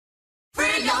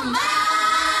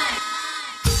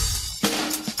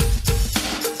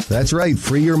That's right.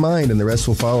 Free your mind and the rest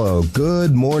will follow.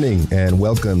 Good morning and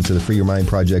welcome to the Free Your Mind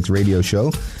Project's radio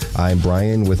show. I'm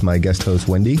Brian with my guest host,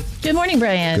 Wendy. Good morning,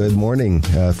 Brian. Good morning.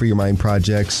 Free Your Mind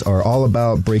Projects are all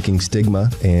about breaking stigma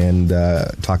and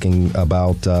talking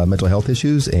about mental health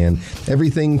issues and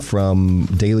everything from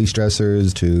daily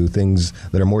stressors to things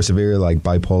that are more severe like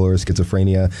bipolar,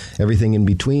 schizophrenia, everything in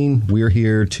between. We're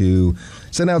here to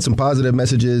send out some positive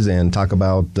messages and talk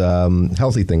about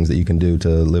healthy things that you can do to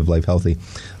live life healthy.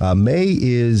 May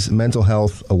is Mental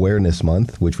Health Awareness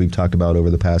Month, which we've talked about over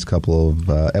the past couple of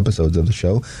episodes of the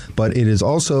show, but it is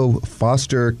also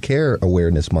Foster Care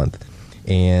Awareness Month.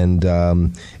 And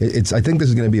I think this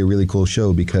is going to be a really cool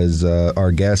show because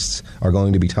our guests are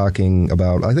going to be talking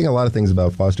about, I think, a lot of things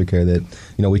about foster care that,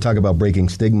 you know, we talk about breaking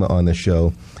stigma on this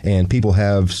show, and people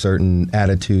have certain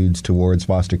attitudes towards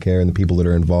foster care and the people that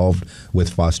are involved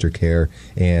with foster care.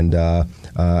 And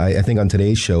I think on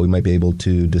today's show, we might be able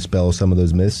to dispel some of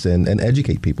those myths and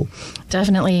educate people.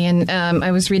 Definitely. And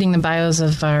I was reading the bios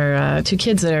of our two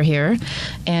kids that are here,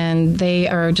 and they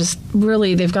are just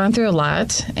really, they've gone through a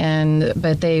lot,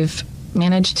 but they've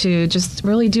managed to just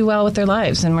really do well with their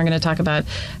lives. And we're going to talk about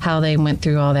how they went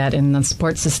through all that in the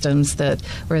support systems that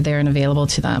were there and available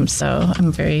to them. So I'm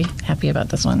very happy about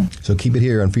this one. So keep it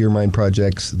here on Free Your Mind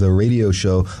Projects, the radio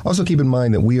show. Also keep in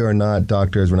mind that we are not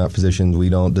doctors, we're not physicians, we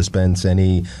don't dispense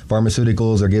any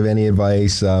pharmaceuticals or give any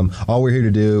advice. All we're here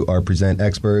to do are present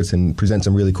experts and present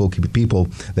some really cool people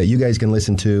that you guys can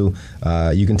listen to.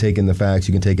 You can take in the facts,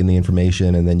 you can take in the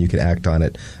information, and then you can act on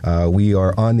it. We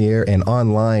are on the air and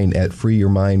online at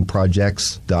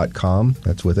freeyourmindprojects.com.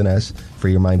 That's with an S,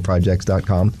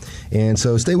 freeyourmindprojects.com. And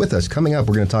so stay with us. Coming up,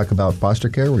 we're going to talk about foster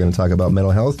care. We're going to talk about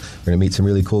mental health. We're going to meet some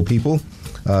really cool people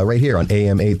right here on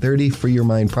AM 830, Free Your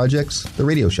Mind Projects, the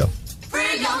radio show.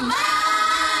 Free your mind.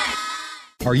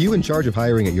 Are you in charge of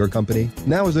hiring at your company?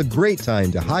 Now is a great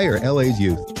time to hire LA's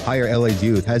Youth. Hire LA's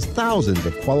Youth has thousands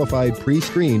of qualified,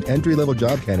 pre-screened, entry-level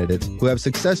job candidates who have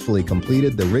successfully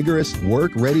completed the rigorous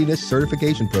Work Readiness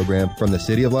Certification Program from the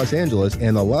City of Los Angeles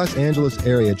and the Los Angeles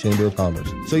Area Chamber of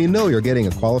Commerce. So you know you're getting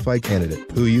a qualified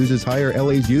candidate. Who uses Hire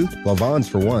LA's Youth? Well, Vons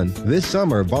for one. This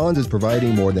summer, Vons is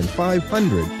providing more than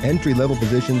 500 entry-level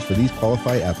positions for these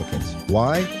qualified applicants.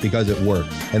 Why? Because it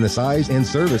works. And the size and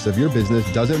service of your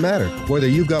business doesn't matter. Whether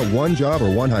you've got one job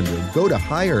or 100, go to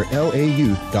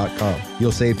HireLAYouth.com.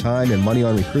 You'll save time and money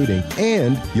on recruiting,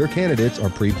 and your candidates are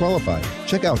pre-qualified.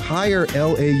 Check out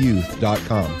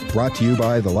HireLAYouth.com. Brought to you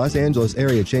by the Los Angeles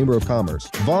Area Chamber of Commerce,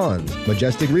 Vons,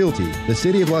 Majestic Realty, the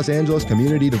City of Los Angeles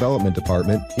Community Development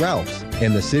Department, Ralph's,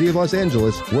 and the City of Los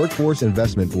Angeles Workforce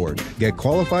Investment Board. Get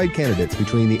qualified candidates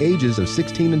between the ages of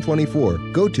 16 and 24.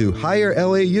 Go to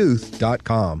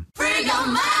HireLAYouth.com. Free your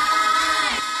mind.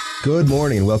 Good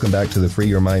morning and welcome back to the Free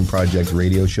Your Mind Project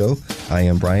radio show. I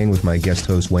am Brian with my guest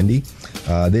host, Wendy.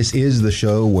 This is the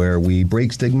show where we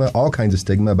break stigma, all kinds of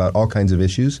stigma about all kinds of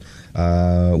issues.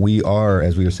 We are,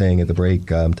 as we were saying at the break,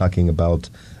 talking about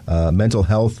Mental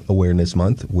Health Awareness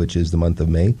Month, which is the month of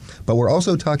May. But we're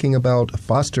also talking about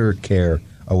Foster Care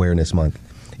Awareness Month.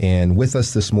 And with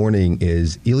us this morning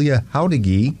is Ilya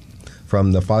Howdegi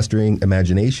from the Fostering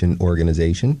Imagination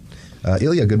organization.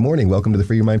 Ilya, good morning. Welcome to the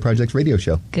Free Your Mind Project radio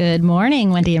show. Good morning,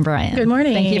 Wendy and Brian. Good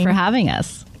morning. Thank you for having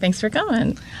us. Thanks for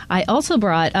coming. I also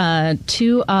brought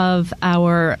two of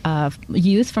our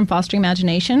youth from Fostering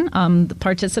Imagination, the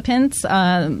participants,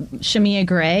 Shamia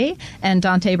Gray and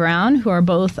Dante Brown, who are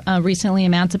both recently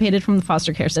emancipated from the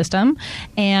foster care system,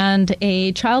 and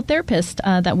a child therapist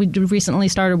that we recently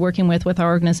started working with our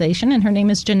organization, and her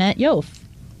name is Jeanette Yoffe.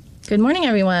 Good morning,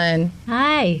 everyone.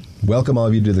 Hi. Welcome all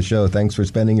of you to the show. Thanks for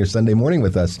spending your Sunday morning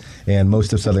with us and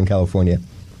most of Southern California.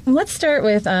 Let's start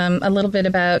with a little bit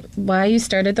about why you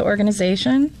started the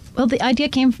organization. Well, the idea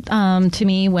came to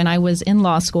me when I was in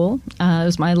law school. It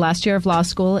was my last year of law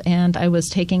school, and I was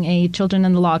taking a children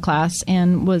in the law class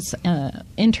and was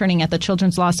interning at the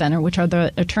Children's Law Center, which are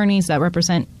the attorneys that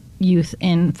represent youth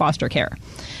in foster care.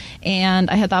 And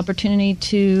I had the opportunity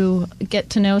to get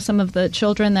to know some of the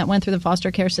children that went through the foster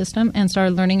care system and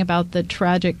started learning about the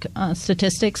tragic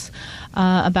statistics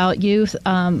about youth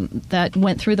that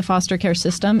went through the foster care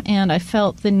system. And I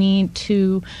felt the need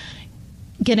to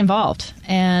get involved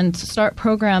and start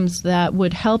programs that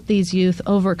would help these youth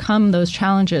overcome those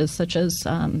challenges, such as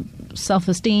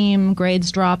self-esteem,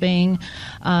 grades dropping,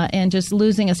 and just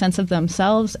losing a sense of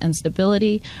themselves and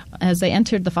stability as they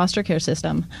entered the foster care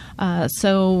system.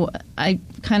 So I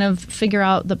kind of figure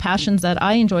out the passions that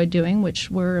I enjoyed doing, which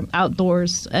were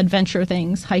outdoors, adventure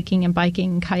things, hiking and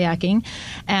biking, kayaking,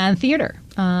 and theater.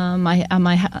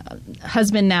 My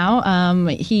husband now,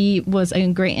 he was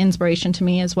a great inspiration to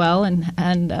me as well,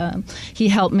 and he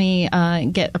helped me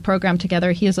get a program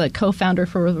together. He is a co-founder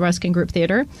for Ruskin Group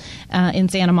Theater in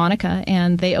Santa Monica,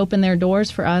 and they opened their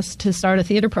doors for us to start a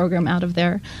theater program out of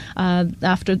there.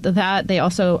 After that, they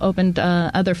also opened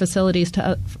other facilities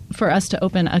for us to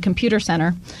open a computer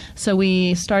center. So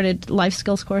we started life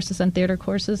skills courses and theater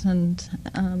courses and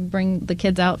bring the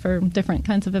kids out for different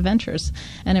kinds of adventures.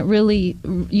 And it really,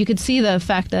 you could see the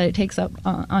effect that it takes up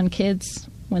on kids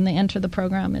when they enter the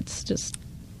program. It's just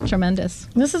tremendous.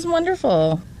 This is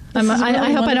wonderful.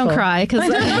 I hope I don't cry,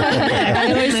 because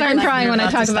I always start crying when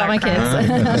I talk about my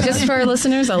kids. Just for our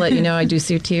listeners, I'll let you know I do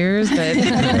see tears, but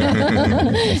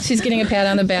she's getting a pat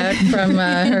on the back from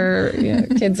her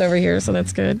kids over here, so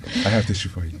that's good. I have tissue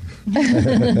for you.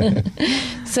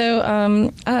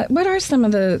 So what are some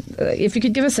of the, if you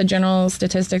could give us a general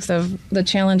statistics of the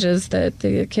challenges that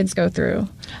the kids go through?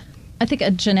 I think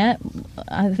Jeanette,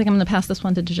 I think I'm going to pass this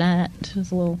one to Jeanette,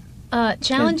 who's a little...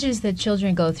 Challenges that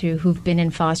children go through who've been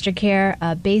in foster care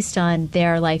based on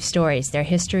their life stories, their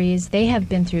histories. They have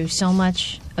been through so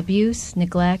much abuse,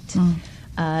 neglect.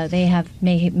 They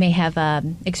may have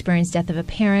experienced death of a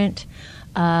parent.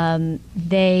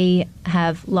 They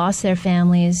have lost their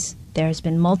families. There's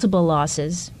been multiple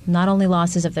losses, not only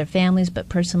losses of their families, but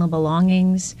personal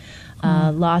belongings,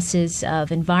 losses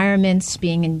of environments,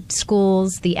 being in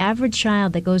schools. The average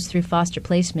child that goes through foster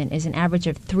placement is an average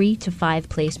of 3 to 5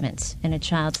 placements in a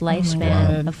child's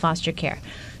lifespan of foster care.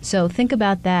 So think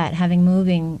about that,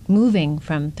 moving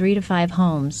from 3 to 5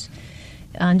 homes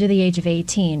under the age of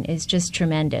 18 is just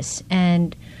tremendous.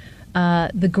 And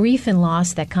the grief and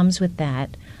loss that comes with that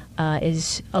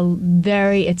it's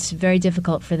very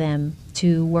difficult for them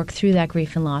to work through that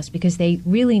grief and loss, because they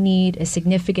really need a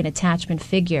significant attachment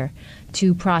figure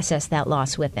to process that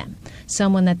loss with them.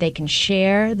 Someone that they can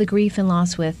share the grief and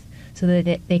loss with, so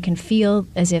that they can feel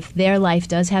as if their life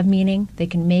does have meaning. They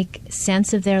can make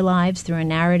sense of their lives through a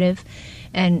narrative.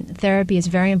 And therapy is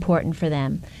very important for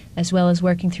them, as well as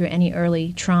working through any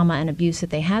early trauma and abuse that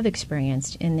they have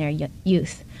experienced in their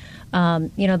youth.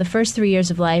 The first 3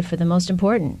 years of life are the most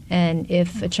important. And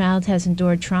if a child has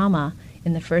endured trauma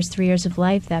in the first 3 years of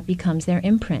life, that becomes their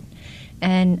imprint.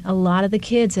 And a lot of the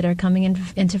kids that are coming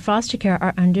into foster care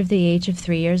are under the age of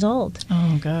 3 years old.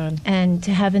 Oh, God. And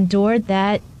to have endured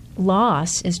that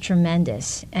loss is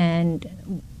tremendous. And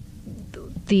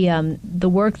the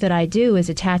work that I do is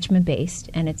attachment-based,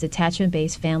 and it's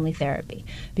attachment-based family therapy,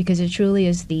 because it truly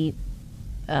is the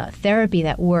therapy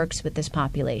that works with this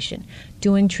population.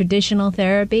 Doing traditional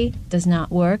therapy does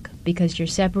not work, because you're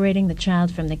separating the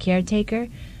child from the caretaker.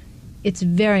 It's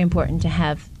very important to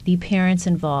have the parents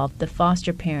involved, the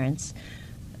foster parents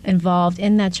involved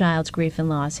in that child's grief and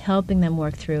loss, helping them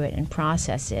work through it and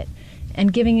process it,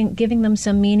 and giving them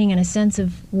some meaning and a sense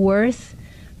of worth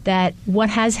that what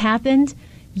has happened,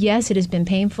 yes, it has been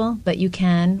painful, but you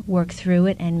can work through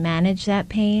it and manage that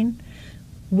pain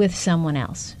with someone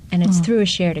else. And it's through a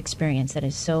shared experience that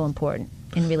is so important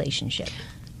in relationship.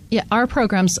 Yeah, our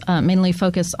programs mainly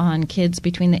focus on kids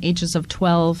between the ages of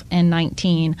 12 and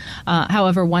 19.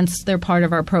 However, once they're part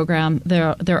of our program,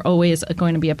 they're always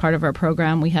going to be a part of our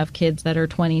program. We have kids that are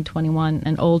 20, 21,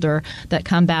 and older that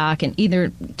come back and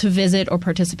either to visit or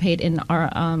participate in our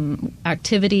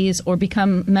activities or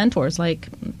become mentors. Like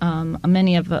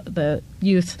many of the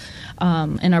youth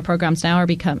in our programs now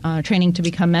are training to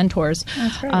become mentors.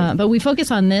 That's right. But we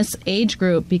focus on this age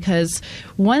group because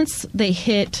once they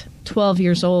hit 12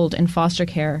 years old in foster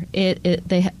care,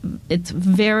 it's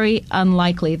very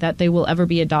unlikely that they will ever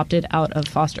be adopted out of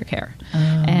foster care.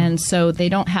 And so they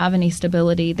don't have any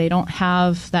stability. They don't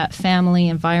have that family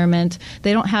environment.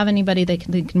 They don't have anybody they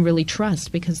can really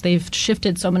trust, because they've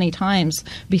shifted so many times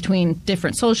between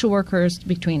different social workers,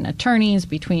 between attorneys,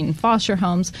 between foster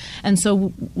homes. And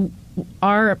so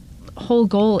our whole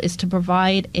goal is to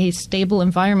provide a stable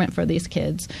environment for these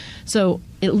kids. So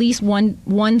at least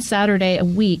one Saturday a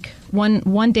week,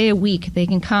 one day a week, they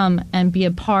can come and be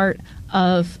a part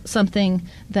of something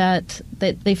that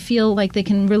they feel like they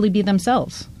can really be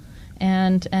themselves,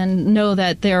 and know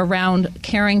that they're around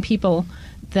caring people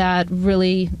that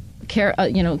really care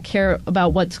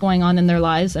about what's going on in their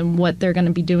lives and what they're going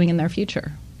to be doing in their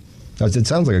future. It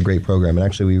sounds like a great program, and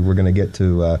actually we were going to get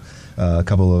to a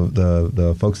couple of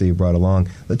the folks that you brought along.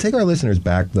 Let's take our listeners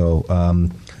back, though,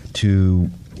 to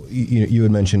you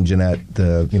had mentioned, Jeanette,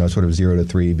 the sort of 0 to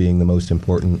 3 being the most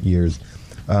important years.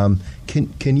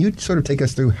 Can you sort of take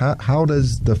us through how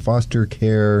does the foster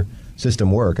care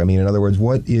system work? I mean, in other words,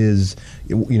 what is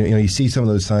you see some of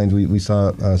those signs. We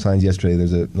saw signs yesterday.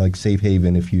 There's a safe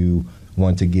haven if you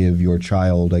want to give your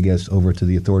child, I guess, over to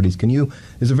the authorities.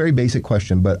 It's a very basic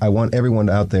question, but I want everyone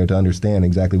out there to understand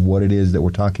exactly what it is that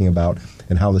we're talking about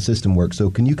and how the system works. So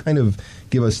can you kind of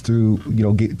give us through,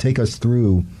 take us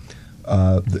through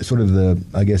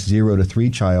the 0 to 3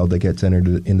 child that gets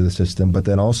entered into the system, but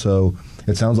then also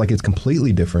it sounds like it's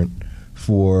completely different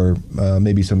for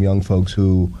maybe some young folks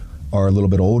who are a little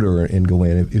bit older and go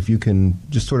in. If you can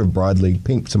just sort of broadly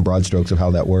paint some broad strokes of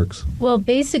how that works. Well,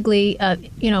 basically,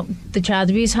 the child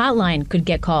abuse hotline could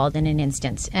get called in an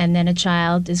instance, and then a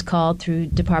child is called through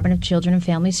Department of Children and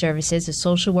Family Services. A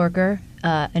social worker,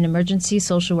 an emergency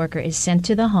social worker, is sent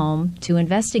to the home to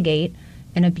investigate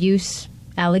an abuse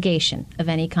allegation of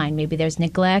any kind. Maybe there's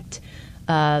neglect.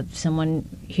 Someone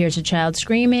hears a child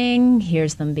screaming,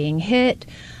 hears them being hit.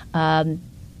 The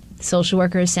social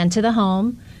worker is sent to the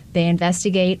home. They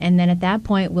investigate, and then at that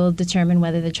point we'll determine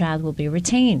whether the child will be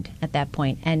retained at that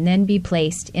point and then be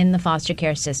placed in the foster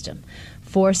care system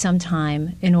for some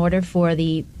time in order for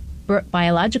the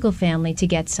biological family to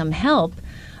get some help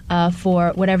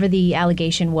for whatever the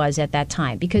allegation was at that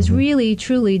time. Because really,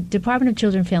 truly, Department of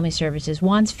Children and Family Services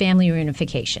wants family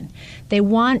reunification. They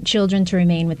want children to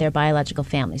remain with their biological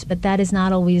families, but that is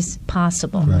not always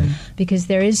possible because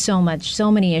there is so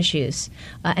many issues.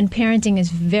 And parenting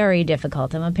is very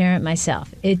difficult. I'm a parent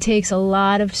myself. It takes a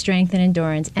lot of strength and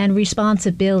endurance and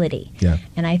responsibility. Yeah.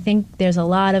 And I think there's a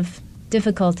lot of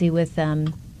difficulty with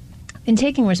in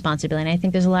taking responsibility. And I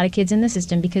think there's a lot of kids in the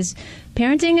system because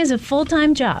parenting is a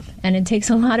full-time job and it takes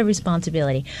a lot of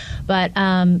responsibility. But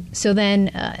so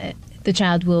then the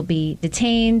child will be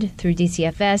detained through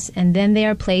DCFS, and then they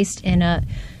are placed in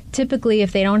typically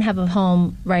if they don't have a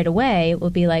home right away, it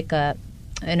will be like an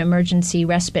emergency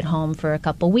respite home for a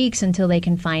couple weeks until they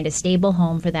can find a stable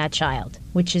home for that child,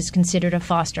 which is considered a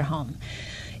foster home.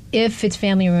 If it's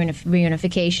family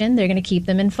reunification, they're going to keep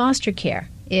them in foster care.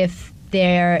 If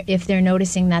they're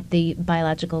noticing that the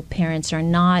biological parents are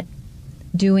not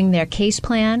doing their case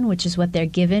plan, which is what they're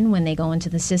given when they go into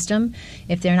the system,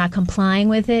 if they're not complying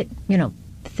with it,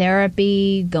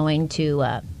 therapy, doing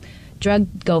drug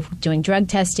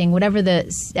testing, whatever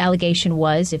the allegation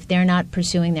was, if they're not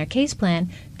pursuing their case plan,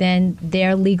 then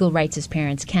their legal rights as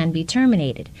parents can be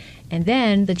terminated. And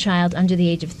then the child under the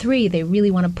age of 3, they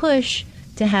really want to push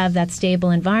to have that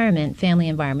stable environment, family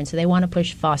environment, so they want to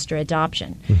push foster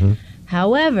adoption.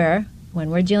 However, when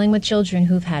we're dealing with children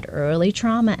who've had early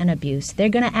trauma and abuse, they're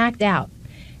going to act out.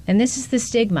 And this is the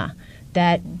stigma,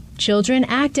 that children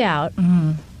act out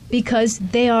because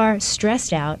they are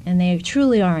stressed out and they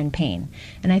truly are in pain.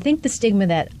 And I think the stigma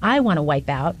that I want to wipe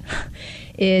out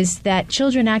is that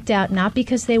children act out not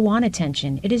because they want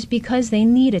attention. It is because they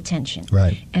need attention.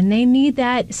 Right. And they need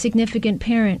that significant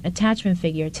parent attachment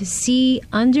figure to see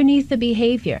underneath the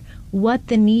behavior what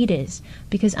the need is,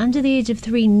 because under the age of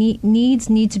 3, needs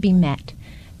need to be met.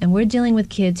 And we're dealing with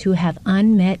kids who have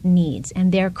unmet needs,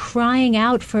 and they're crying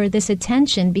out for this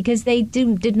attention because they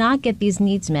did not get these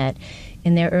needs met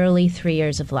in their early 3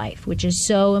 years of life, which is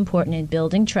so important in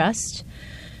building trust,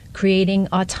 creating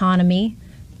autonomy,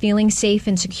 feeling safe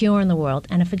and secure in the world.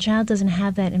 And if a child doesn't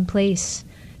have that in place,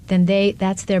 then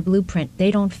that's their blueprint.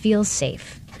 They don't feel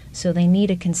safe. So they need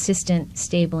a consistent,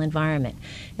 stable environment.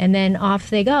 And then off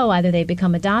they go. Either they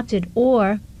become adopted,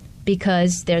 or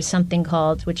because there's something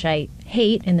called, which I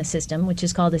hate in the system, which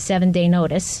is called a 7-day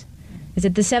notice. Is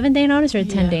it the 7-day notice or a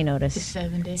 10-day notice? It's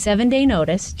 7 days. 7-day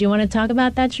notice. Do you want to talk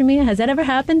about that, Shamia? Has that ever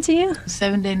happened to you?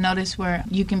 7-day notice where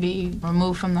you can be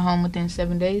removed from the home within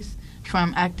 7 days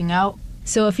from acting out.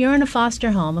 So if you're in a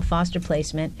foster home, a foster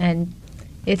placement, and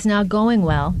it's not going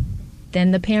well,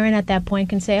 then the parent at that point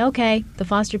can say, okay, the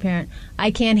foster parent,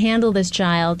 I can't handle this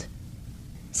child,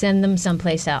 send them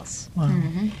someplace else. Wow.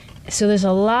 So there's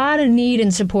a lot of need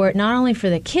and support, not only for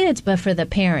the kids, but for the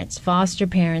parents. Foster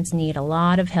parents need a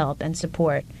lot of help and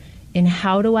support in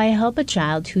how do I help a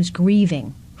child who's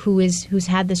grieving, who's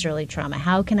had this early trauma?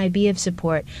 How can I be of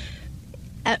support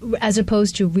as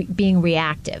opposed to being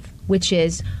reactive, which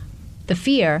is the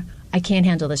fear, I can't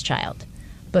handle this child.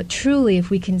 But truly, if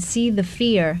we can see the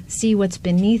fear, see what's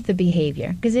beneath the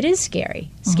behavior, because it is scary.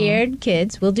 Scared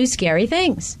kids will do scary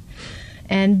things.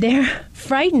 And they're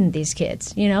frightened, these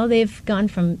kids. They've gone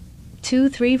from 2,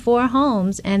 3, 4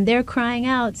 homes, and they're crying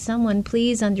out, someone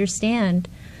please understand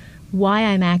why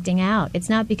I'm acting out. It's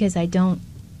not because I don't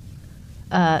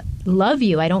love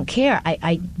you. I don't care.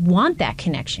 I want that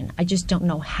connection. I just don't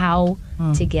know how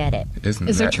to get it.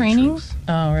 Is there training?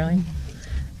 Oh, really?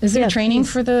 Is there training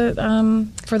for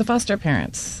the foster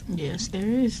parents? Yes, there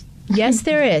is. Yes,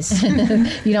 there is.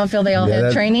 You don't feel they all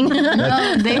had training?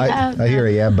 No, they have. I hear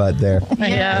a yeah, but there.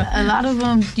 Yeah, a lot of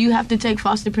them, you have to take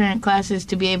foster parent classes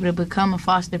to be able to become a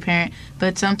foster parent,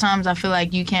 but sometimes I feel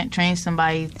like you can't train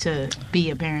somebody to be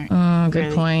a parent. Oh, good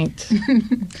really. point.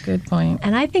 Good point.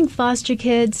 And I think foster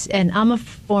kids, and I'm a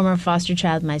former foster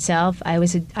child myself. I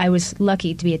was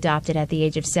lucky to be adopted at the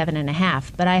age of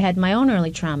 7.5, but I had my own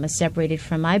early trauma separated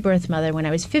from my birth mother when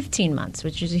I was 15 months,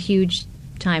 which is a huge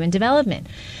time in development.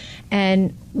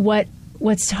 And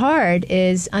what's hard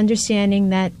is understanding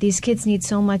that these kids need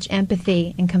so much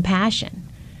empathy and compassion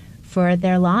for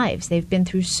their lives. They've been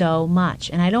through so much,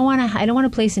 and I don't want to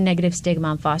place a negative stigma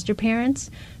on foster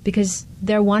parents because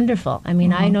they're wonderful. I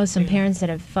mean, I know some foster parents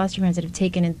that have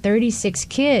taken in 36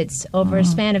 kids over a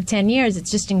span of 10 years.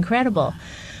 It's just incredible.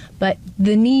 But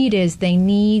the need is they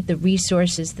need the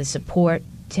resources, the support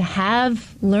to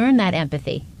learn that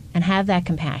empathy and have that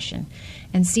compassion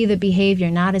and see the behavior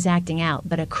not as acting out,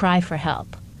 but a cry for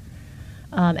help.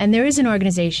 And there is an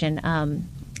organization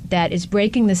that is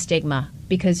breaking the stigma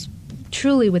because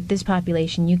truly with this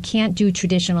population, you can't do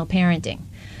traditional parenting.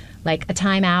 Like a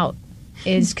timeout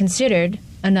is considered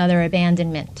another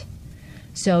abandonment.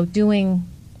 So doing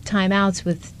timeouts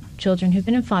with children who've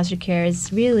been in foster care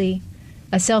is really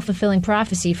a self-fulfilling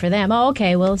prophecy for them. Oh,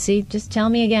 okay, well, see, just tell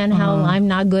me again how I'm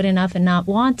not good enough and not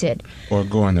wanted. Or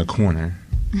go in a corner,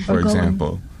 for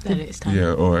example. That is time.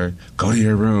 Yeah, or go to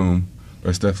your room,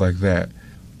 or stuff like that.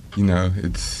 You know,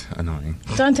 it's annoying.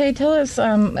 Dante, tell us,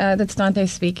 that's Dante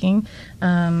speaking.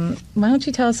 Why don't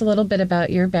you tell us a little bit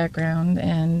about your background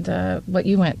and what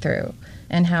you went through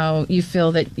and how you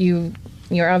feel that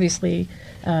you're obviously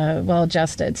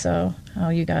well-adjusted, so how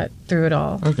you got through it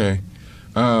all. Okay.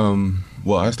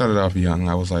 Well, I started off young.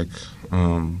 I was like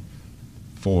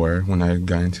 4 when I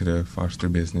got into the foster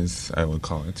business, I would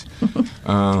call it.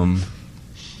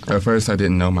 At first, I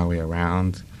didn't know my way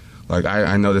around. Like,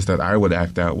 I noticed that I would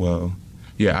act out. Well,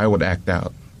 yeah, I would act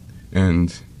out.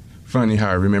 And funny how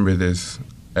I remember this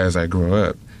as I grow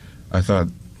up. I thought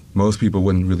most people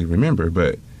wouldn't really remember,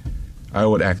 but I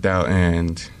would act out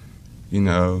and, you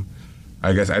know,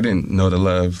 I guess I didn't know the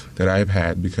love that I've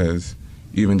had because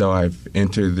even though I've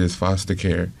entered this foster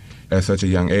care at such a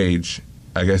young age,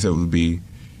 I guess it would be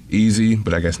easy,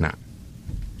 but I guess not.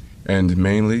 And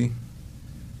mainly,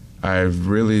 I've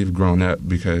really grown up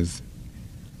because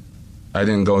I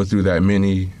didn't go through that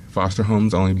many foster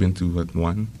homes, only been through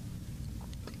one.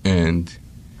 And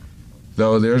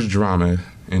though there's drama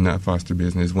in that foster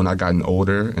business, when I gotten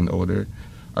older and older,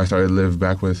 I started to live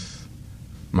back with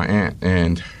my aunt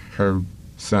and her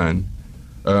son.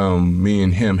 Me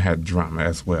and him had drama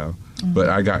as well. But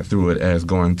I got through it as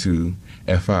going to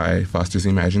FI, Foster's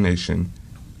Imagination.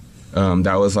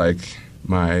 That was like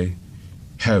my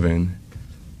heaven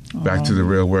back to the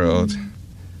real world,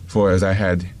 for as I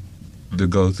had to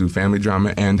go through family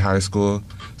drama and high school.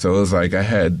 So it was like I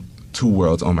had 2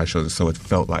 worlds on my shoulders, so it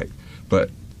felt like. But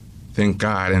thank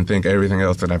God and thank everything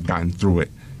else that I've gotten through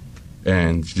it.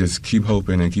 And just keep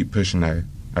hoping and keep pushing,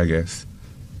 I guess.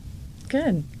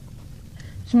 Good.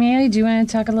 Jeanette, do you want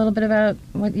to talk a little bit about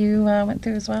what you went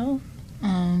through as well?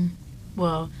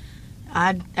 Well,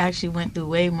 I actually went through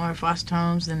way more foster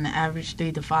homes than the average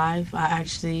 3 to 5. I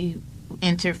actually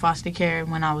entered foster care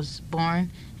when I was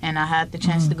born, and I had the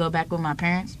chance to go back with my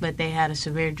parents, but they had a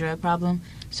severe drug problem.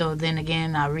 So then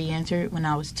again, I re-entered when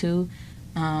I was 2.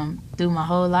 Through my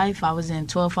whole life, I was in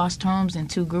 12 foster homes and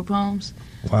 2 group homes.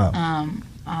 Wow.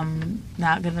 I'm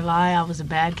not going to lie, I was a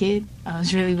bad kid. I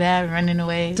was really bad, running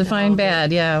away. Define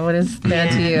bad, yeah. What is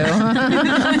bad to you?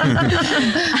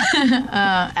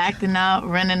 Acting out,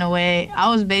 running away. I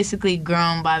was basically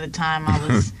grown by the time I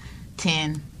was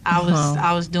 10.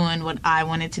 I was doing what I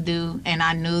wanted to do, and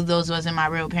I knew those wasn't my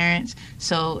real parents.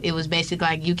 So it was basically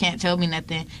like, you can't tell me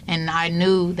nothing. And I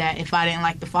knew that if I didn't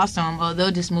like the foster home,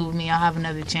 they'll just move me. I'll have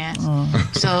another chance.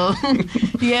 So,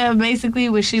 yeah, basically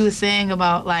what she was saying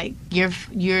about like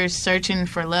you're searching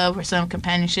for love or some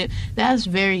companionship, that's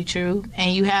very true.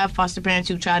 And you have foster parents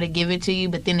who try to give it to you,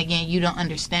 but then again, you don't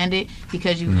understand it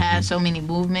because you've had so many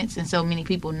movements and so many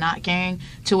people not caring,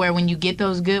 to where when you get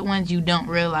those good ones, you don't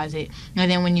realize it. And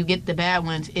then when you get the bad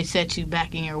ones, it sets you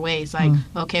back in your ways. Like,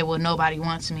 okay, well, nobody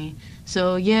wants me.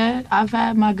 So, yeah, I've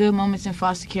had my good moments in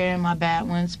foster care and my bad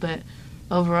ones, but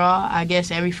overall, I guess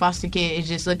every foster kid is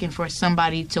just looking for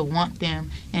somebody to want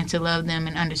them and to love them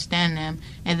and understand them.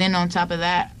 And then on top of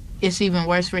that, it's even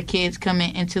worse for kids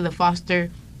coming into the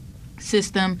foster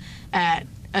system at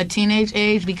a teenage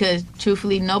age, because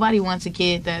truthfully, nobody wants a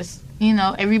kid that's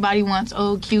everybody wants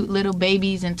cute little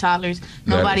babies and toddlers.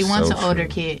 Nobody wants an older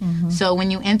kid. So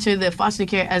when you enter the foster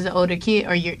care as an older kid,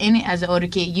 or you're in it as an older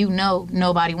kid,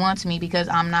 nobody wants me because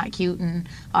I'm not cute and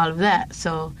all of that.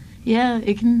 So yeah,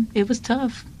 it was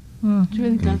tough. It's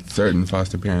really tough. Certain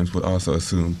foster parents would also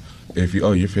assume if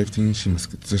you're 15,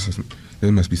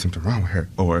 there must be something wrong with her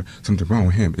or something wrong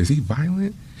with him. Is he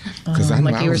violent? Because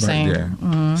like you were saying.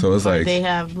 Yeah. So it's like they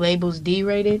have labels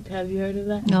D-rated. Have you heard of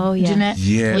that? Oh yeah, Jeanette?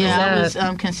 Yeah. I was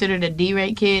considered a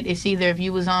D-rate kid. It's either if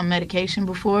you was on medication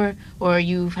before or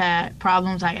you've had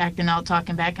problems like acting out,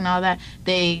 talking back, and all that.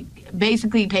 They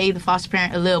basically pay the foster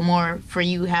parent a little more for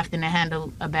you having to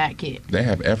handle a bad kid. They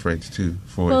have F rates too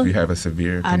for if you have a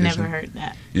severe condition. I never heard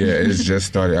that. Yeah, it's just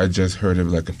started. I just heard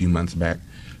of like a few months back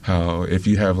how if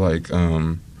you have like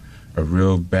a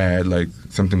real bad, like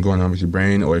something going on with your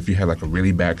brain, or if you have like a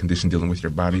really bad condition dealing with your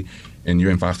body and you're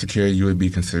in foster care, you would be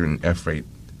considered an F rate.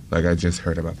 Like I just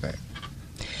heard about that.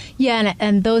 Yeah,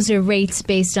 and those are rates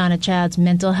based on a child's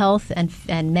mental health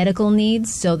and medical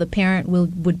needs. So the parent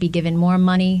would be given more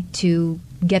money to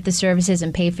get the services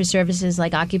and pay for services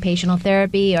like occupational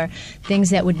therapy or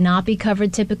things that would not be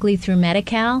covered typically through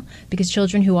Medi-Cal, because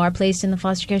children who are placed in the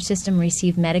foster care system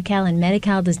receive Medi-Cal, and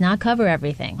Medi-Cal does not cover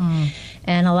everything.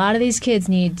 And a lot of these kids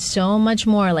need so much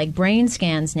more, like brain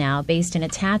scans now based in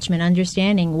attachment,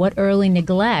 understanding what early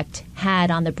neglect had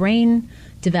on the brain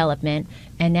development,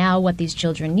 and now what these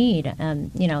children need.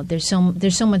 There's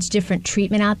so much different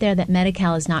treatment out there that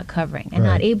Medi-Cal is not covering and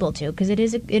not able to, because it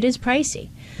is pricey.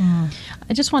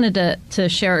 I just wanted to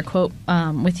share a quote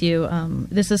with you.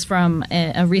 This is from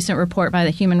a recent report by the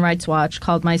Human Rights Watch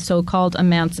called "My So-Called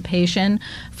Emancipation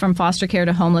from Foster Care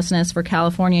to Homelessness for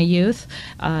California Youth."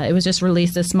 It was just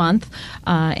released this month,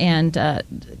 and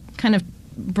kind of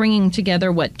bringing together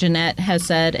what Jeanette has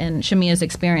said and Shamia's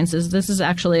experiences. This is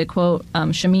actually a quote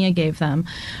Shamia gave them.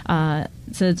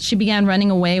 So she began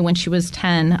running away when she was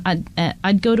 10.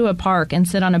 I'd go to a park and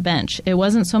sit on a bench. It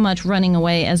wasn't so much running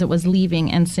away as it was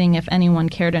leaving and seeing if anyone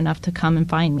cared enough to come and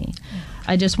find me.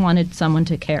 I just wanted someone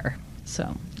to care.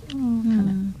 So,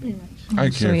 I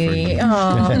care for you.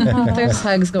 Oh, there's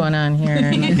hugs going on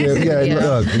here.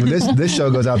 Look, this show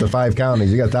goes out to 5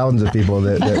 counties. You got thousands of people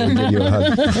that would give you a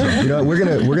hug.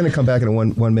 We're gonna come back in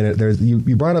one minute.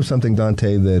 You brought up something,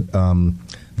 Dante, that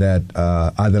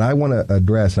I want to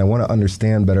address and I want to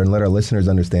understand better and let our listeners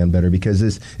understand better, because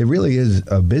it really is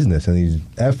a business, and these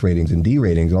F ratings and D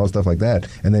ratings and all stuff like that,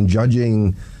 and then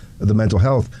judging the mental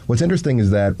health. What's interesting is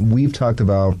that we've talked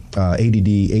about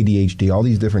ADD, ADHD, all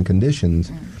these different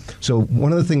conditions. So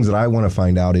one of the things that I want to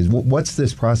find out is what's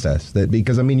this process?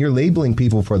 Because you're labeling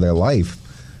people for their life.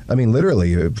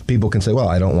 Literally, people can say, "Well,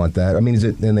 I don't want that." is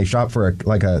it? And they shop for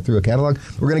through a catalog.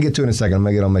 We're going to get to it in a second. I'm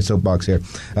going to get on my soapbox here.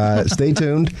 Stay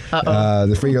tuned.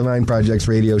 The Free Your Mind Projects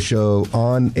radio show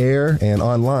on air and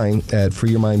online at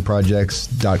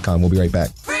freeyourmindprojects.com. We'll be right back.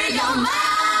 Free your mind.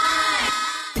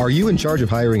 Are you in charge of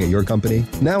hiring at your company?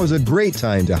 Now is a great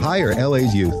time to hire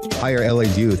LA's Youth. Hire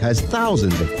LA's Youth has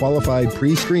thousands of qualified,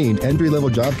 pre-screened, entry-level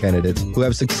job candidates who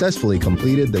have successfully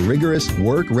completed the rigorous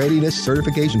Work Readiness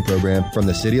Certification Program from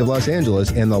the City of Los Angeles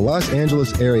and the Los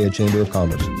Angeles Area Chamber of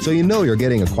Commerce. So you're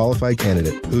getting a qualified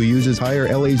candidate. Who uses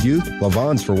Hire LA's Youth? Well,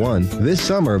 Vaughn's for one. This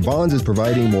summer, Vaughn's is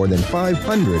providing more than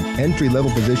 500 entry-level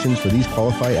positions for these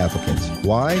qualified applicants.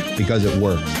 Why? Because it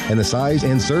works. And the size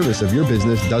and service of your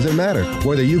business doesn't matter.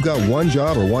 Whether you've got one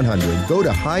job or 100, go to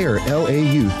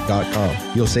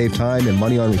HireLAYouth.com. You'll save time and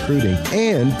money on recruiting,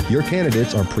 and your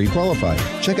candidates are pre-qualified.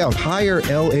 Check out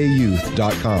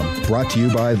HireLAYouth.com. Brought to you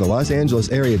by the Los Angeles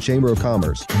Area Chamber of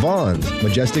Commerce, Vaughn's,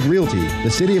 Majestic Realty, the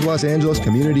City of Los Angeles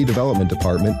Community Development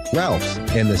Department, Ralph's,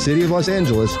 and the City of Los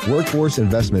Angeles Workforce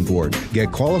Investment Board.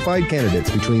 Get qualified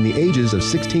candidates between the ages of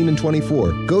 16 and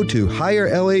 24. Go to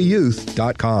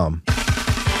HireLAYouth.com.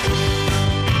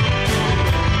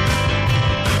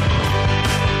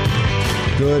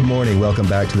 Good morning. Welcome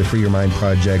back to the Free Your Mind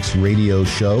Project's radio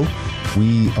show.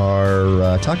 We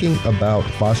are talking about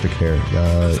foster care.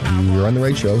 You're on the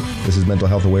right show. This is Mental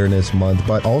Health Awareness Month,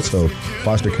 but also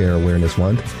Foster Care Awareness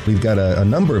Month. We've got a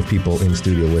number of people in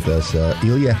studio with us.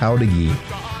 Ilya Howdegi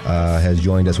has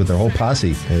joined us with her whole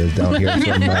posse down here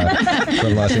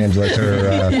from Los Angeles.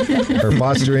 Her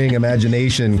fostering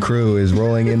imagination crew is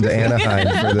rolling into Anaheim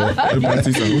for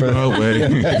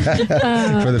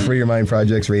the Free Your Mind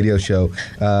Project's radio show.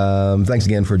 Thanks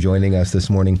again for joining us this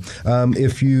morning.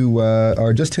 If you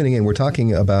are just tuning in, we're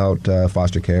talking about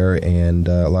foster care and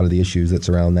a lot of the issues that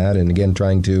surround that, and again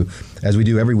trying to, as we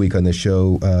do every week on this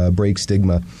show, break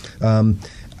stigma.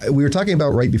 We were talking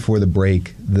about right before the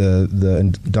break, the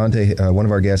Dante, one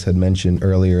of our guests had mentioned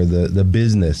earlier, the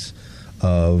business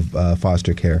of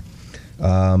foster care.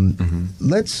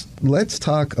 Let's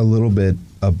talk a little bit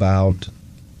about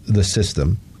the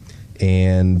system.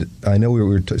 And I know we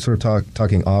were sort of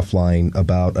talking offline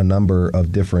about a number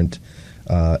of different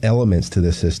elements to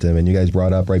this system, and you guys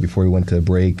brought up right before we went to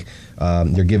break,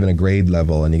 you're given a grade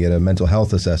level, and you get a mental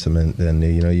health assessment, and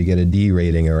you get a D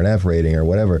rating or an F rating or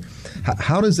whatever.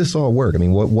 How does this all work? I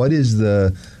mean, what is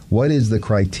the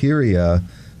criteria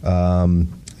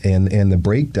and the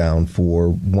breakdown for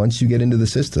once you get into the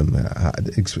system?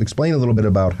 Explain a little bit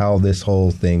about how this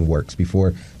whole thing works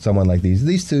before someone like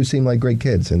these two seem like great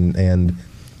kids, and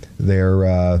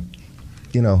they're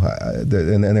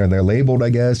they're labeled, I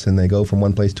guess, and they go from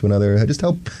one place to another. Just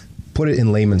help put it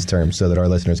in layman's terms so that our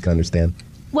listeners can understand.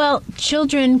 Well,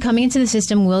 children coming into the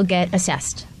system will get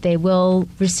assessed. They will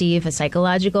receive a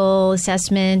psychological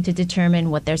assessment to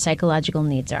determine what their psychological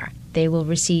needs are. They will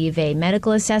receive a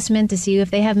medical assessment to see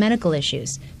if they have medical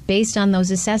issues. Based on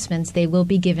those assessments, they will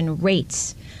be given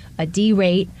rates. A D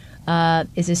rate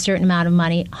is a certain amount of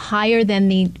money higher than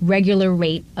the regular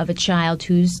rate of a child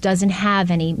who doesn't have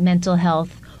any mental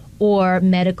health or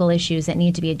medical issues that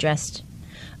need to be addressed,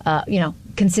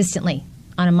 consistently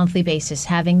on a monthly basis,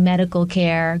 having medical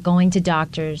care, going to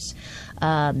doctors.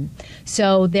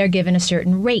 So they're given a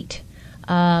certain rate.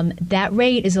 That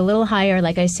rate is a little higher,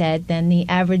 like I said, than the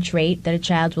average rate that a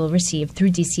child will receive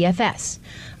through DCFS.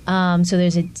 So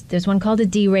there's one called a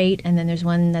D rate, and then there's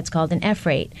one that's called an F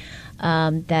rate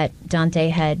that Dante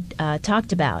had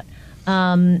talked about.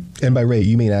 And by rate,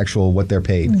 you mean actual what they're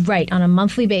paid? Right, on a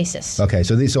monthly basis. Okay,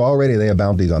 so already they have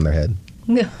bounties on their head.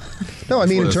 No, I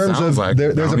mean in terms of like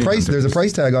there's a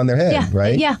price tag on their head,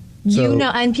 right? Yeah. So,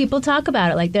 and people talk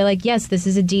about it like they're like, yes, this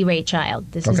is a D-rate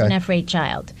child. This is an F-rate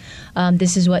child.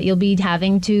 This is what you'll be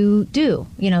having to do.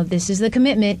 This is the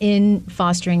commitment in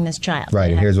fostering this child. Right,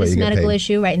 and here's what you get paid. This medical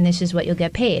issue, right, and this is what you'll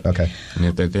get paid. Okay.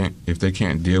 And if they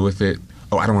can't deal with it,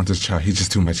 I don't want this child. He's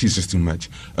just too much.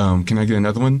 Can I get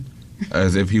another one?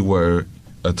 As if he were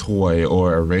a toy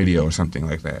or a radio or something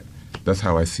like that. That's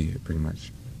how I see it, pretty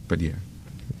much. But yeah.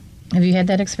 Have you had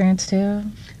that experience too?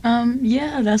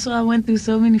 Yeah, that's why I went through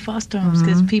so many foster homes,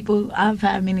 because I've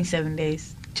had many 7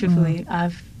 days. Truthfully, a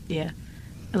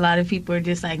lot of people are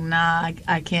just like, nah,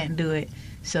 I can't do it.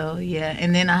 So yeah,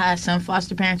 and then I had some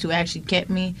foster parents who actually kept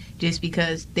me just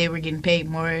because they were getting paid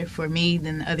more for me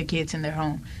than the other kids in their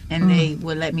home, and they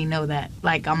would let me know that,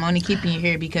 like, I'm only keeping you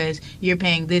here because you're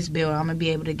paying this bill. I'm gonna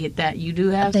be able to get that. You do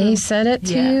have they said it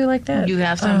to you like that. You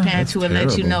have some parents who would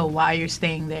let you know why you're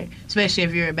staying there, especially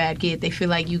if you're a bad kid. They feel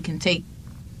like you can take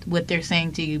what they're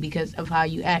saying to you because of how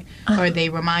you act, or they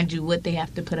remind you what they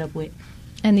have to put up with.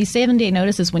 And these 7-day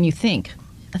notices, when you think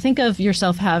of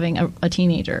yourself having a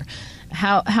teenager.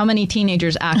 How many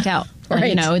teenagers act out?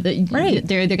 Right.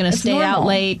 They're going to stay out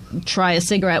late, try a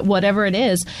cigarette, whatever it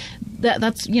is.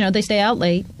 That's they stay out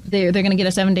late. They're going to get a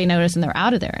 7-day notice and they're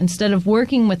out of there. Instead of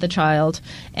working with the child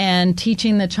and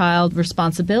teaching the child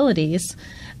responsibilities,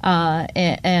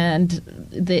 and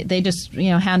they just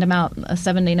hand them out a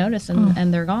 7-day notice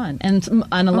and they're gone. And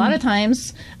a lot of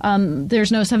times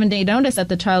there's no 7-day notice that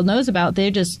the child knows about. They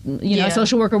just a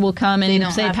social worker will come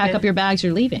and say, pack up your bags,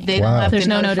 you're leaving. They don't have there's to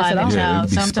no notice at all. Yeah,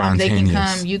 sometimes they can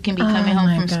come. You can be coming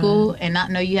home from school and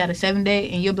not know you had a 7-day,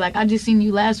 and you'll be like, I just seen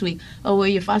you last week. Oh, well,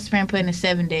 your foster parent put in a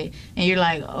 7-day, and you're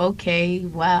like, okay,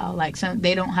 wow. Like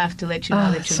they don't have to let you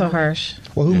know that you're so harsh.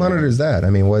 Well, who monitors that? I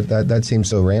mean, that seems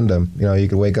so random. You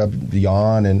could wake up,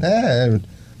 yawn, and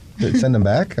send them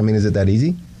back. I mean, is it that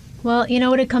easy? Well, you know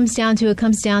what it comes down to? It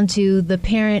comes down to the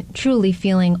parent truly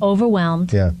feeling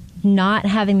overwhelmed, not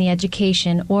having the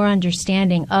education or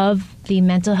understanding of the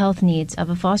mental health needs of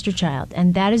a foster child.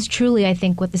 And that is truly, I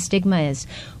think, what the stigma is.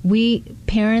 We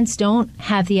parents don't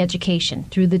have the education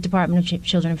through the Department of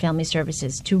Children and Family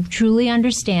Services to truly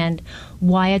understand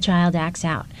why a child acts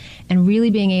out, and really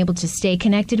being able to stay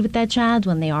connected with that child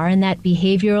when they are in that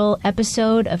behavioral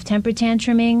episode of temper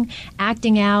tantruming,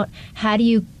 acting out. How do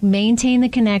you maintain the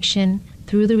connection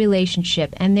through the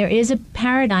relationship? And there is a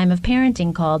paradigm of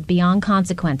parenting called Beyond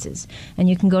Consequences. And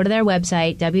you can go to their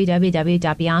website,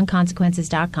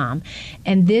 www.beyondconsequences.com.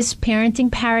 And this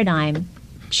parenting paradigm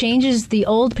changes the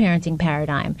old parenting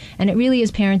paradigm. And it really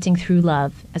is parenting through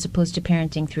love as opposed to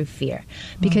parenting through fear.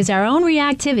 Because our own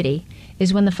reactivity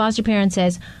is when the foster parent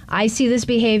says, I see this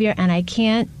behavior and I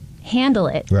can't handle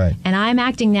it. Right. And I'm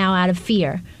acting now out of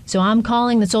fear. So I'm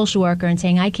calling the social worker and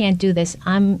saying, I can't do this.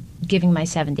 I'm giving my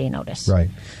 7-day notice. Right.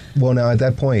 Well, now at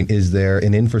that point, is there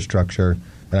an infrastructure?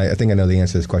 And I think I know the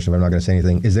answer to this question, but I'm not going to say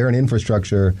anything. Is there an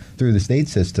infrastructure through the state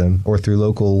system or through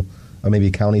local or maybe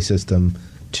county system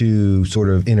to sort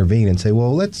of intervene and say,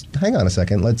 well, hang on a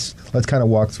second. Let's kind of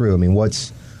walk through. I mean,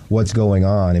 what's what's going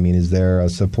on? I mean, is there a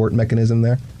support mechanism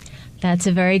there? That's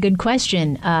a very good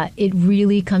question. It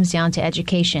really comes down to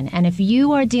education. And if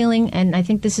you are dealing, and I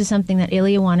think this is something that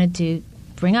Ilya wanted to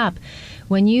bring up,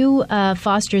 when you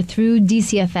foster through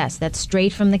DCFS, that's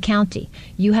straight from the county,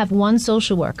 you have one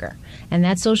social worker, and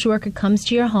that social worker comes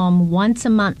to your home once a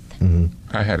month.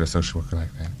 Mm-hmm. I had a social worker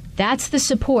like that. That's the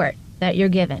support that you're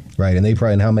given. Right, and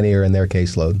and how many are in their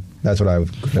caseload? That's what I would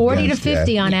 40 to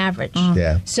 50 on average.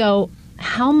 Yeah. So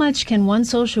how much can one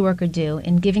social worker do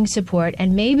in giving support?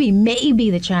 And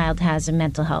maybe the child has a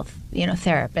mental health,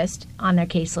 therapist on their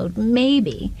caseload.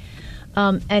 Maybe.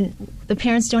 And the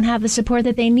parents don't have the support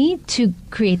that they need to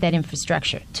create that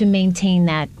infrastructure, to maintain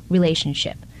that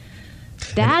relationship.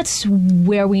 That's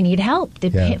where we need help.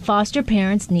 The foster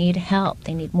parents need help.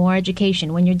 They need more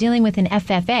education. When you're dealing with an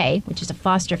FFA, which is a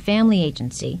foster family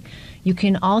agency, you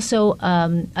can also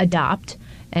adopt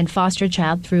and foster a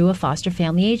child through a foster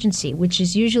family agency, which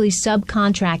is usually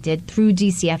subcontracted through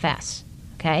DCFS.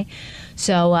 Okay?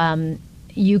 So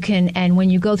you can, and when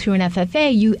you go through an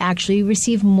FFA, you actually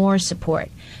receive more support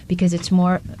because it's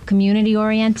more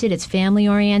community-oriented, it's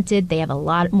family-oriented. They have a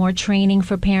lot more training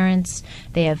for parents.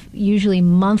 They have usually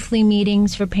monthly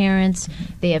meetings for parents.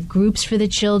 They have groups for the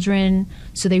children.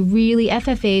 So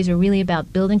FFAs are really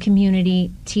about building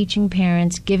community, teaching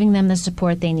parents, giving them the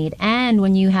support they need. And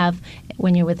when you're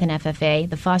with an FFA,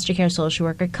 the foster care social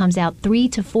worker comes out 3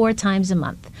 to 4 times a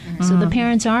month. Mm-hmm. So the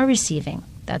parents are receiving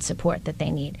that support that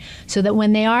they need. So that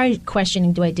when they are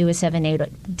questioning, do I do a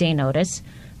 7-day notice,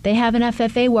 they have an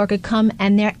FFA worker come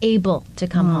and they're able to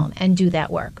come home and do that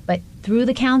work. But through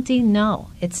the county, no,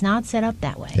 it's not set up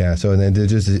that way. Yeah, so then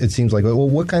it seems like, well,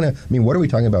 what are we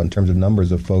talking about in terms of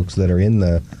numbers of folks that are in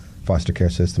the foster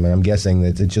care system? And I'm guessing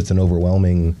that it's just an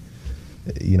overwhelming,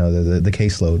 the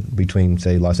caseload between,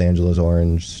 say, Los Angeles,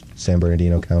 Orange, San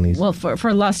Bernardino counties. Well,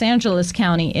 for Los Angeles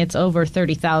County, it's over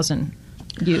 30,000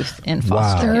 youth in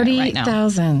foster care right now.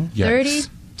 30,000.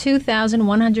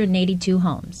 32,182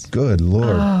 homes. Good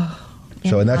Lord.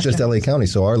 And that's just LA County.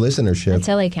 So our listenership. That's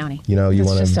LA County. You want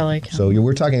to. Just LA County. So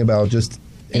we're talking about just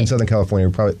in Southern California,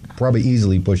 probably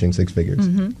easily pushing 6 figures.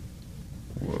 Mm-hmm.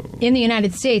 In the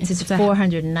United States, it's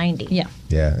 490. Yeah.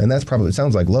 Yeah, and that's probably, it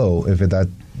sounds like low if if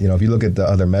you look at the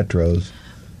other metros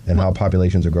and how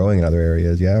populations are growing in other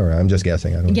areas. Yeah, or I'm just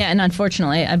guessing. I don't know. Yeah, and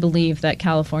unfortunately, I believe that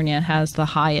California has the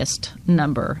highest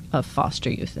number of foster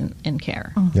youth in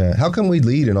care. Oh. Yeah, how come we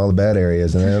lead in all the bad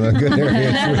areas and then the good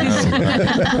areas?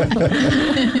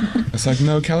 It's like,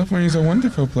 no, California's a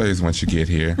wonderful place once you get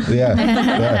here.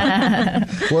 Yeah.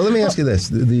 Well, let me ask you this: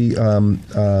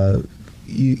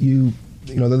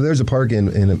 there's a park in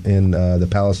the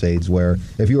Palisades where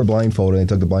if you were blindfolded and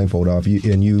took the blindfold off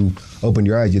and you opened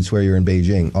your eyes, you'd swear you're in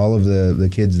Beijing. All of the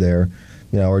kids there,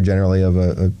 are generally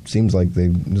seems like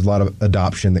there's a lot of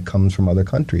adoption that comes from other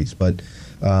countries. But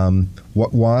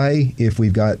why, if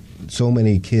we've got so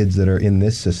many kids that are in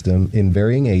this system in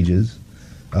varying ages,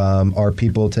 are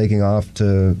people taking off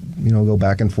to go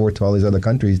back and forth to all these other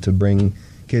countries to bring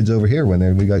kids over here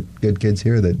when we got good kids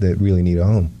here that really need a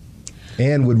home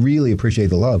and would really appreciate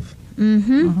the love?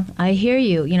 Mm-hmm. Uh-huh. I hear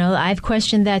you. I've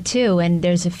questioned that too, and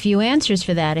there's a few answers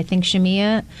for that. I think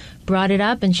Shamia brought it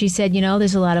up, and she said,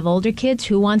 there's a lot of older kids.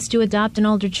 Who wants to adopt an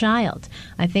older child?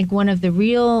 I think one of the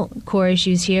real core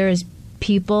issues here is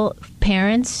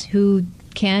parents who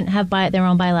can't have their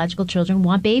own biological children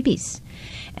want babies.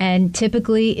 And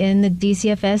typically in the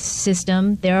DCFS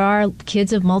system, there are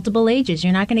kids of multiple ages.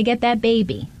 You're not going to get that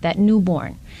baby, that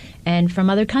newborn. And from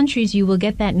other countries, you will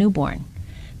get that newborn.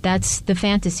 That's the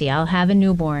fantasy. I'll have a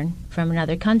newborn from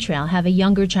another country. I'll have a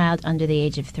younger child under the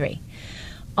age of 3.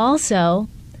 Also,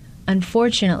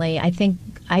 unfortunately, I think,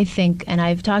 and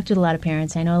I've talked to a lot of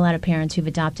parents. I know a lot of parents who've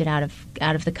adopted out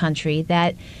of the country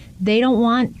that they don't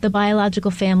want the biological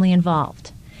family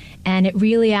involved. And it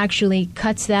really actually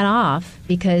cuts that off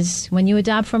because when you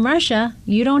adopt from Russia,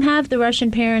 you don't have the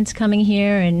Russian parents coming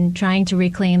here and trying to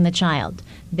reclaim the child.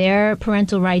 Their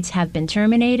parental rights have been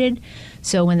terminated.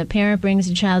 So when the parent brings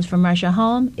a child from Russia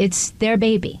home, it's their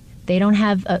baby. They don't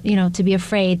have, to be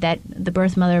afraid that the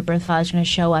birth mother or birth father is going to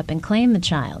show up and claim the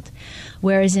child.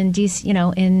 Whereas in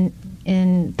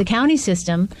in the county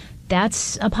system,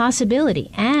 that's a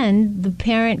possibility. And the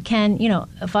parent can,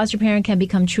 a foster parent can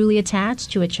become truly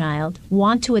attached to a child,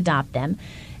 want to adopt them,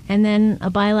 and then a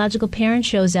biological parent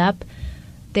shows up.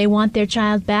 They want their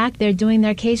child back. They're doing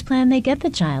their case plan. They get the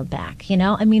child back.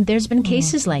 There's been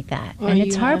cases like that, and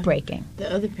it's heartbreaking.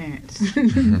 The other parents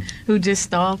who just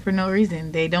stall for no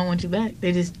reason. They don't want you back.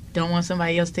 They just don't want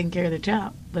somebody else taking care of their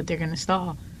child, but they're going to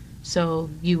stall. So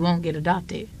you won't get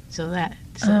adopted. So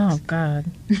Oh, God.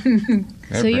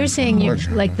 So you're saying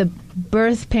like the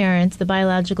birth parents, the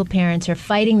biological parents, are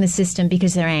fighting the system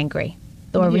because they're angry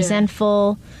or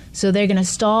resentful. So they're going to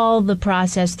stall the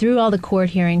process through all the court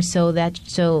hearings so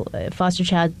a foster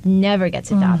child never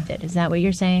gets adopted. Is that what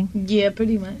you're saying? Yeah,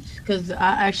 pretty much. Because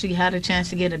I actually had a chance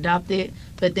to get adopted,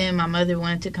 but then my mother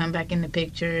wanted to come back in the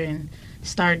picture and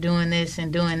start doing this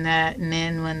and doing that. And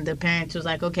then when the parents was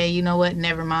like, okay, you know what,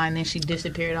 never mind, then she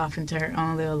disappeared off into her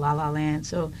own little la-la land.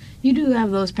 So you do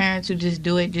have those parents who just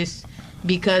do it just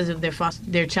because of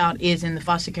their child is in the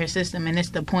foster care system. And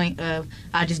it's the point of,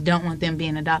 I just don't want them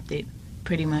being adopted,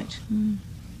 pretty much.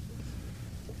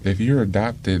 If you're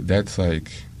adopted, that's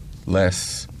like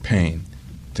less pain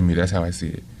to me. That's how I see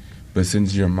it. But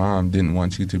since your mom didn't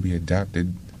want you to be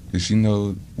adopted, does she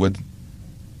know what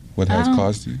has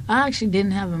caused you? I actually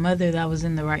didn't have a mother that was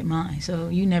in the right mind, so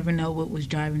you never know what was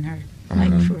driving her,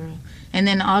 like for real. And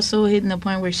then also hitting the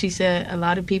point where she said a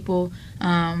lot of people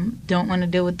don't want to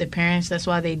deal with their parents. That's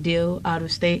why they deal out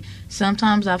of state.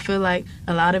 Sometimes I feel like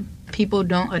a lot of people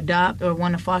don't adopt or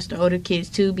want to foster older kids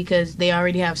too because they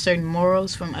already have certain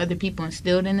morals from other people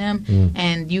instilled in them,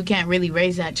 and you can't really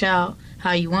raise that child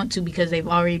how you want to because they've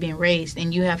already been raised,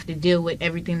 and you have to deal with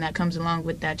everything that comes along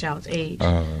with that child's age.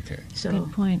 Oh, okay. So,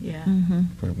 good point. Yeah.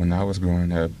 But when I was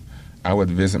growing up, I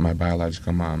would visit my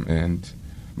biological mom, and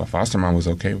my foster mom was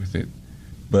okay with it.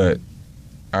 But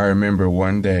I remember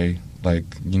one day, like,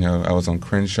 I was on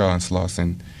Crenshaw and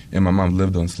Slauson, and my mom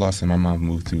lived on Slauson. My mom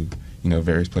moved to,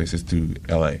 various places to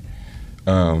L.A.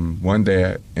 One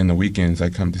day in the weekends,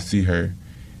 I come to see her,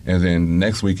 and then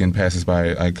next weekend passes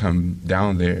by, I come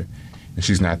down there, and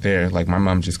she's not there. Like, my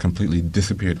mom just completely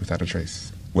disappeared without a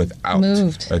trace.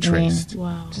 Moved.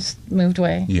 Wow. Just moved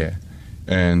away. Yeah.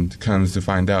 And comes to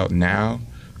find out now,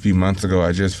 a few months ago,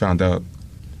 I just found out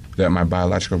that my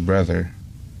biological brother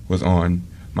was on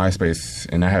MySpace,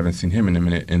 and I haven't seen him in a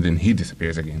minute, and then he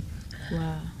disappears again.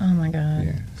 Wow. Oh, my God.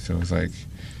 Yeah. So it's like,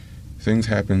 things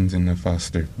happen in the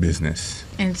foster business.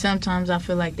 And sometimes I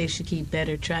feel like they should keep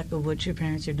better track of what your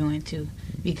parents are doing, too.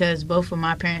 Because both of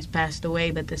my parents passed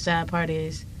away, but the sad part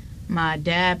is my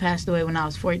dad passed away when I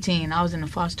was 14. I was in a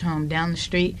foster home down the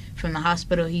street from the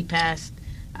hospital he passed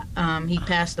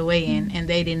away in, and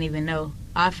they didn't even know.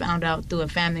 I found out through a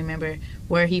family member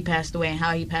where he passed away and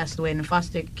how he passed away, and the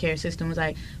foster care system was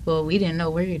like, well, we didn't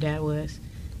know where your dad was.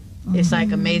 It's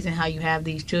like amazing how you have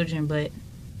these children, but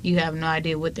you have no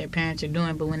idea what their parents are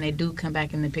doing. But when they do come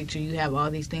back in the picture, you have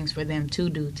all these things for them to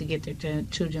do to get their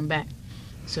children back.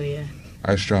 So, yeah.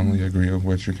 I strongly agree with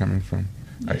what you're coming from.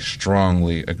 I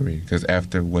strongly agree, because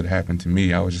after what happened to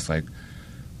me, I was just like,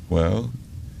 well,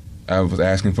 I was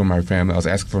asking for my family, I was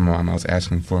asking for my mom, I was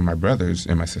asking for my brothers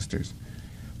and my sisters.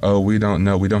 Oh, we don't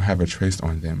know, we don't have a trace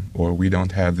on them, or we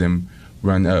don't have them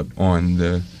run up on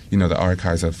the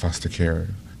archives of foster care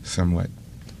somewhat.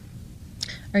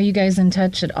 Are you guys in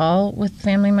touch at all with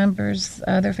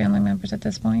other family members at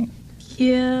this point?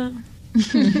 Yeah.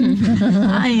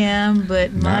 I am,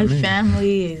 but my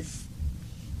family is,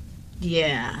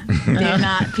 they're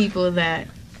not people that,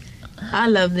 I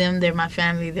love them, they're my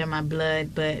family, they're my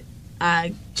blood, but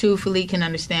I truthfully can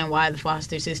understand why the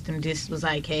foster system just was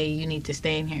like, hey, you need to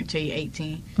stay in here until you're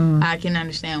 18. I can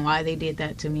understand why they did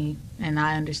that to me, and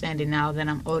I understand it now that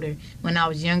I'm older. When I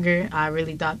was younger, I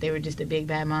really thought they were just a big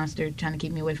bad monster trying to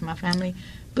keep me away from my family.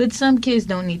 But some kids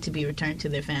don't need to be returned to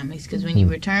their families, because when you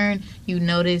return, you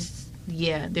notice,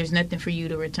 there's nothing for you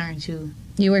to return to.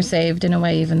 You were saved in a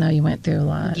way, even though you went through a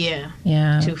lot.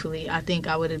 Yeah. Truthfully, I think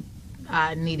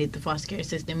I needed the foster care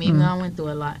system. Even though I went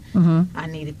through a lot, I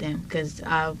needed them, because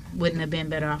I wouldn't have been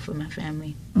better off with my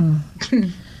family.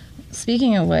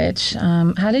 Speaking of which,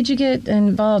 how did you get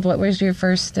involved? What was your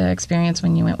first experience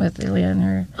when you went with Ilya and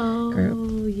her group?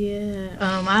 Oh, yeah.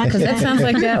 Because that sounds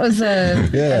like that was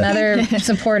another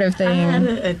supportive thing. I had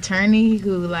an attorney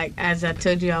who, like, as I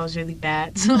told you, I was really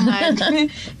bad. So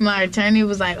my attorney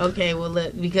was like, okay, well,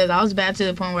 look, because I was bad to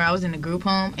the point where I was in a group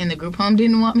home, and the group home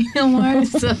didn't want me no more.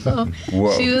 So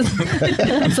she was...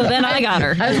 So then I got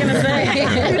her. I was going to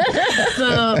say.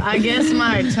 So I guess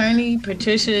my attorney,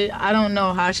 Patricia, I don't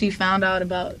know how she found out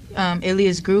about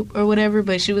Ilya's group or whatever,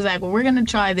 but she was like, well, we're going to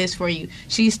try this for you.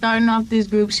 She's starting off this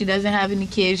group. She doesn't have any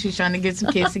kids. She's trying to get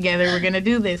some kids together. We're going to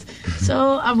do this.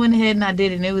 So I went ahead and I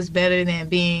did it, and it was better than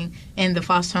being in the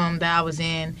foster home that I was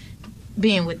in,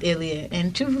 being with Ilya.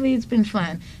 And truthfully, it's been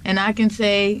fun. And I can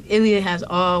say Ilya has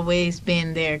always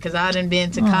been there, because I done been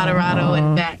to Colorado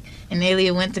and back. And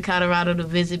Ilya went to Colorado to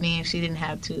visit me, and she didn't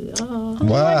have to. Oh,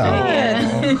 wow.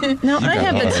 Yeah. No, I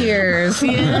have the tears.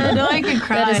 Yeah, no, I can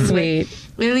cry. That is sweet.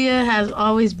 Ilya has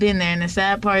always been there, and the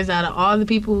sad part is out of all the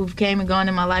people who've came and gone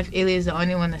in my life, Ilya is the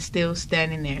only one that's still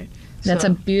standing there. That's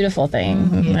a beautiful thing.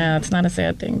 Mm-hmm. Yeah, it's not a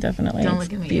sad thing, definitely. Don't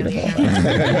it's look at me. beautiful.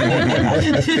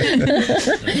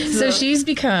 So she's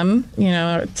become,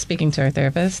 speaking to our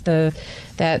therapist,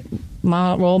 that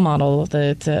role model,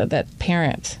 that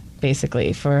parent,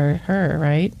 basically, for her,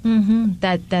 right? Mm-hmm.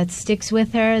 That sticks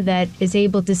with her, that is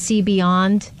able to see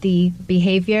beyond the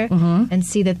behavior and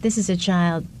see that this is a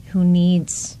child who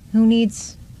needs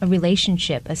a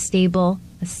relationship, a stable,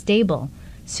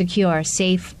 secure,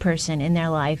 safe person in their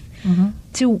life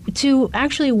to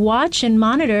actually watch and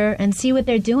monitor and see what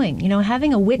they're doing.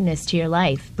 Having a witness to your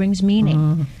life brings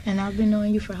meaning. And I've been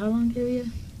knowing you for how long, Ilya?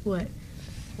 What?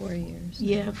 4 years.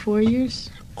 Yeah, 4 years.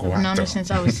 I've known her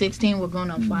since I was 16. We're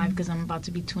going on 5 because I'm about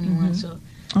to be 21. So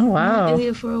Oh, wow. I've known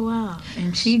Ilya for a while.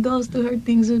 And she goes through her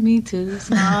things with me, too. It's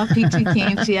not all peachy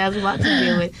keen. She has a lot to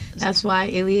deal with. That's why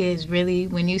Ilya is really,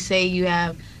 when you say you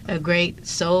have a great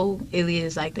soul, Ilya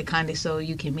is like the kindest soul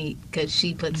you can meet because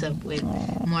she puts up with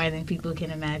more than people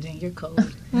can imagine. You're cold.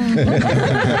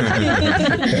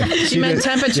 She meant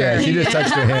temperature. Yeah, she just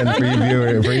touched her hand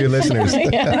for you listeners.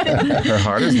 Her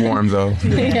heart is warm, though.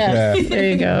 Yeah. There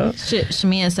you go.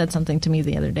 Shamia said something to me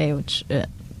the other day, which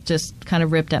just kind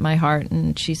of ripped at my heart.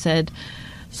 And she said,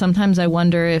 sometimes I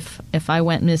wonder if I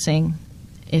went missing,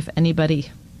 if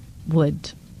anybody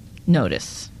would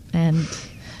notice. And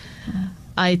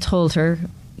I told her,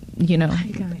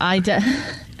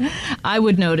 I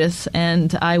would notice,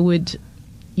 and I would,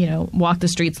 walk the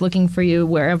streets looking for you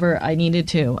wherever I needed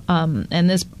to. And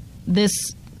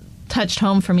this touched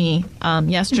home for me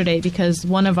yesterday because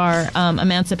one of our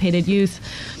emancipated youth,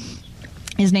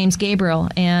 his name's Gabriel,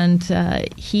 and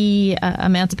he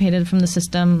emancipated from the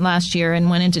system last year and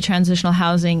went into transitional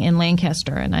housing in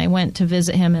Lancaster. And I went to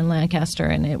visit him in Lancaster,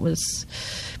 and it was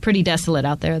pretty desolate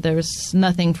out there. There was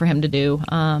nothing for him to do.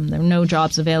 There were no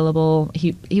jobs available.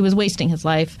 He was wasting his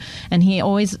life, and he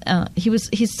always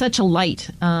he's such a light.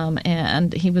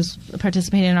 And he was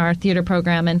participating in our theater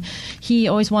program, and he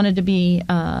always wanted to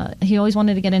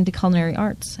get into culinary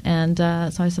arts. And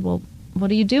so I said, well, what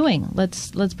are you doing?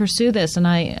 Let's pursue this. And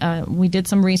we did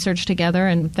some research together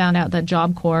and found out that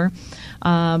Job Corps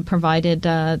provided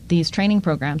these training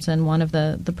programs, and one of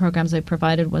the programs they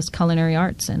provided was culinary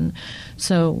arts. And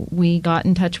so we got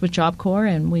in touch with Job Corps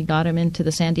and we got him into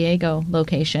the San Diego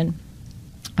location.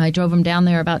 I drove him down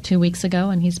there about 2 weeks ago,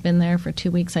 and he's been there for 2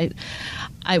 weeks.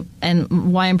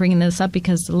 And why I'm bringing this up,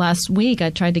 because last week I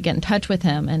tried to get in touch with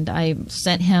him, and I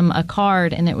sent him a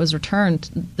card, and it was returned.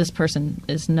 This person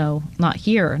is no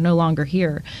longer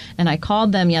here. And I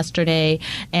called them yesterday,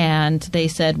 and they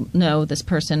said, no, this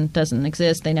person doesn't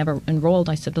exist. They never enrolled.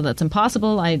 I said, well, that's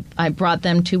impossible. I brought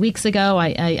them 2 weeks ago.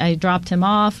 I dropped him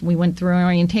off. We went through an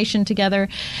orientation together,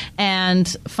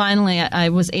 and finally I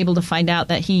was able to find out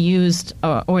that he used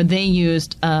or they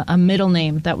used a middle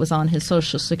name that was on his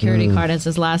Social Security card as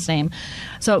his last name.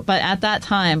 So, but at that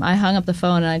time, I hung up the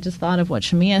phone and I just thought of what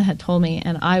Shamia had told me,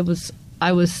 and I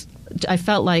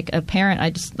felt like a parent.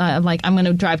 I'm going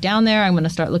to drive down there. I'm going to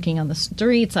start looking on the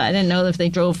streets. I didn't know if they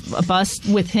drove a bus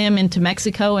with him into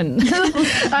Mexico, and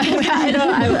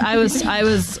I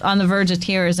was on the verge of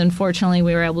tears. And fortunately,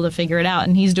 we were able to figure it out.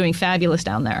 And he's doing fabulous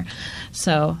down there.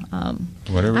 So I'm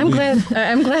glad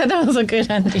that was a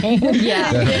good ending. Yeah,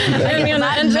 I didn't even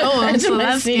know him, so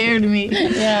that scared me.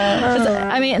 Yeah,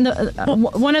 I mean,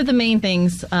 one of the main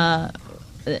things. I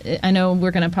know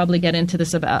we're going to probably get into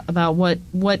this about what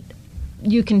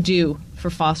you can do for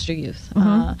foster youth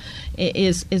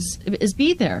is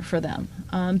be there for them,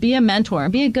 be a mentor,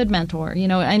 be a good mentor.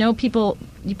 I know people's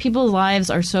lives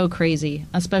are so crazy,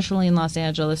 especially in Los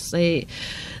Angeles.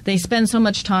 They spend so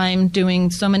much time doing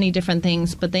so many different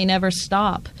things, but they never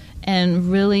stop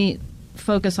and really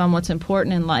focus on what's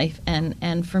important in life.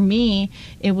 And for me,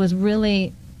 it was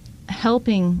really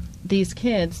helping these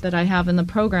kids that I have in the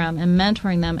program and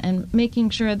mentoring them and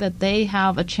making sure that they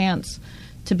have a chance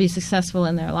to be successful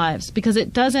in their lives, because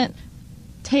it doesn't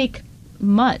take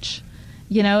much.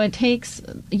 It takes,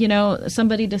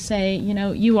 somebody to say,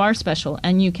 you are special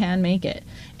and you can make it.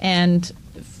 And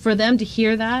for them to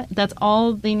hear that, that's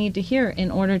all they need to hear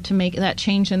in order to make that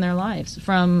change in their lives,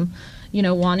 from,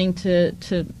 wanting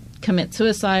to commit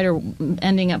suicide or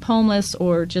ending up homeless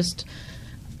or just,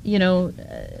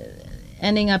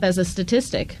 ending up as a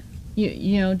statistic.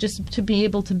 Just to be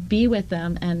able to be with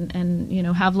them and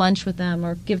have lunch with them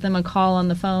or give them a call on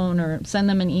the phone or send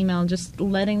them an email, just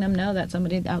letting them know that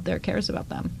somebody out there cares about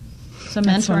them. So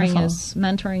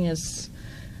mentoring is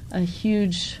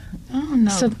huge. Oh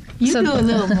no! So you do a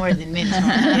little more than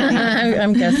mentoring.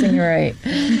 I'm guessing you're right.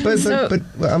 But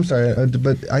well, I'm sorry,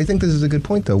 but I think this is a good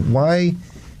point though. Why,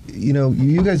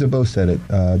 you guys have both said it,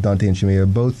 Dante and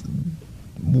Shamia, both.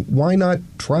 Why not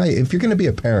try? If you're going to be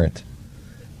a parent,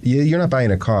 you're not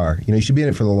buying a car. You should be in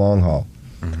it for the long haul.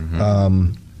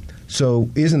 Mm-hmm. So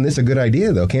isn't this a good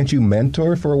idea though? Can't you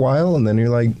mentor for a while and then you're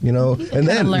like,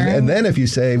 and then if you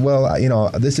say, well,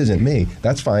 this isn't me,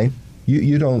 that's fine.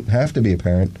 You don't have to be a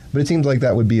parent, but it seems like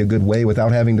that would be a good way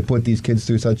without having to put these kids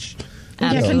through such.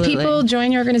 Yeah, can people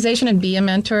join your organization and be a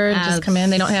mentor and just come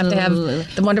in? They don't have to have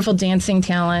the wonderful dancing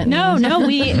talent. No.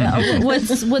 We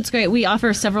what's great. We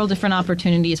offer several different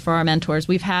opportunities for our mentors.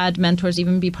 We've had mentors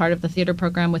even be part of the theater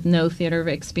program with no theater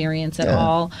experience at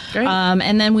all. Great.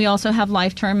 And then we also have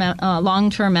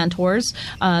long-term mentors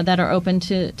that are open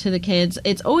to the kids.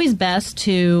 It's always best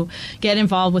to get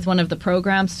involved with one of the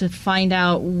programs to find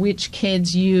out which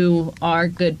kids you are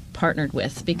good partnered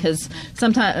with, because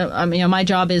sometimes my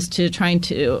job is to trying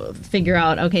to figure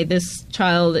out, okay, this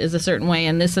child is a certain way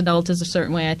and this adult is a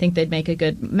certain way. I think they'd make a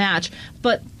good match,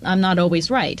 but I'm not always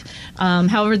right.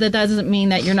 However, that doesn't mean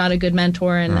that you're not a good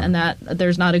mentor and that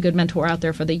there's not a good mentor out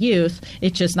there for the youth.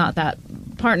 It's just not that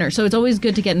partner. So it's always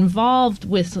good to get involved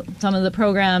with some of the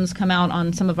programs, come out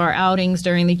on some of our outings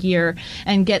during the year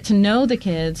and get to know the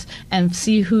kids and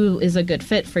see who is a good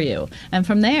fit for you. And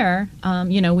from there,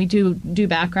 we do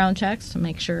background checks to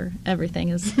make sure everything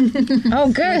is good.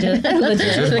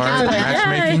 Legit.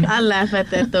 I laugh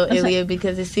at that though, Ilya,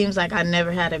 because it seems like I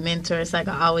never had a mentor. It's like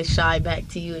I always shy back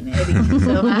to you and Eddie.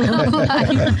 So was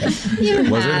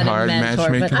it hard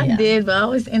matchmaking? I did, but I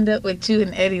always end up with you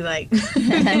and Eddie. Like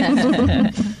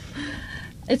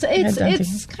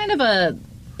it's kind of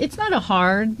it's not a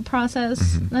hard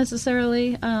process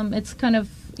necessarily. It's kind of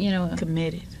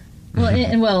committed.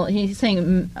 Well, he's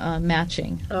saying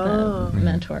matching the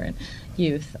mentor and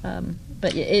youth.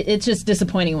 But it's just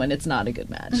disappointing when it's not a good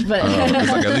match. But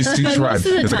it's like at least you tried.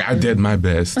 It's like I did my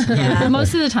best. Yeah,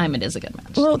 most of the time it is a good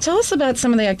match. Well, tell us about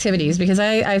some of the activities, because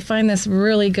I find this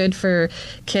really good for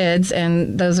kids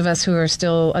and those of us who are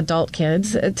still adult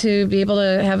kids to be able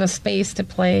to have a space to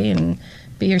play and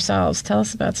be yourselves. Tell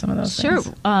us about some of those things.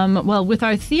 Sure. Well, with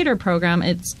our theater program,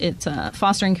 it's a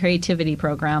fostering creativity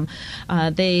program.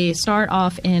 They start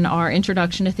off in our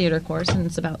introduction to theater course, and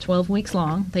it's about 12 weeks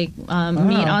long. They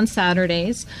meet on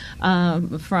Saturdays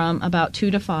from about 2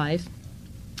 to 5.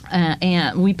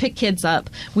 And we pick kids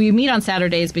up. We meet on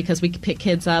Saturdays because we pick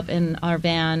kids up in our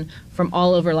van from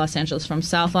all over Los Angeles, from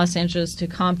South Los Angeles to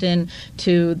Compton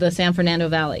to the San Fernando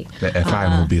Valley. The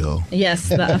FI Mobile. Yes,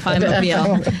 the FI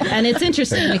Mobile. And it's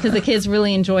interesting because the kids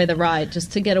really enjoy the ride,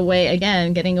 just to get away,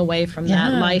 again, getting away from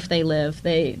that life they live.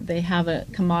 They have a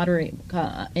camaraderie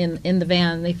in the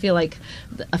van. They feel like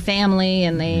a family,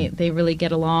 and they really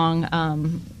get along.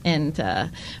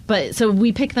 But so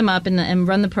we pick them up and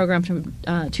run the program from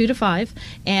 2 to 5,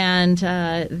 and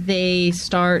they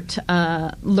start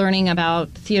learning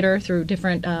about theater through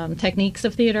different techniques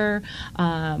of theater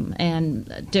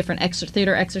and different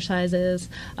theater exercises.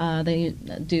 They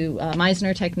do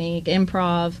Meisner technique,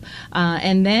 improv,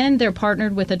 and then they're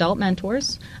partnered with adult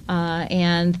mentors,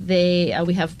 and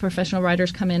we have professional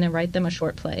writers come in and write them a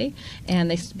short play, and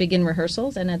they begin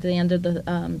rehearsals, and at the end of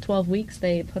the 12 weeks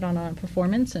they put on a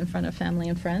performance in front of family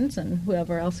and friends and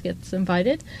whoever else gets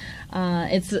invited.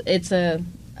 It's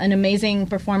an amazing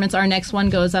performance. Our next one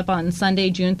goes up on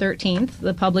Sunday, June 13th.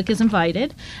 The public is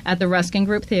invited at the Ruskin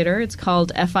Group Theater. It's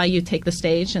called FIU Take the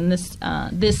Stage, and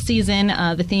this season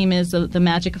the theme is the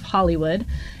magic of Hollywood.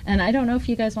 And I don't know if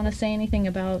you guys want to say anything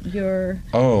about your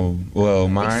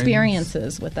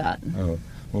experiences with that. Oh,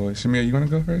 well, Shamia, you want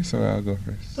to go first, or I'll go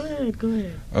first? Go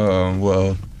ahead.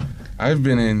 Well, I've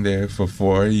been in there for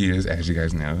 4 years, as you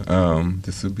guys know.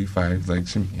 This will be 5, like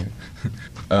Shamia.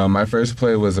 My first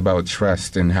play was about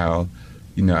trust and how,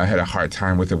 I had a hard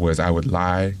time with it, was I would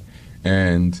lie.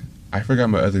 And I forgot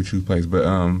my other 2 plays, but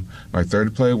my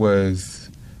third play was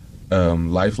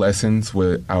life lessons.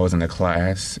 I was in a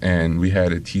class, and we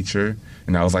had a teacher,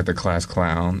 and I was like the class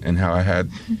clown, and how I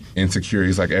had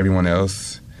insecurities like everyone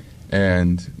else.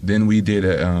 And then we did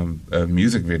a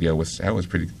music video, which that was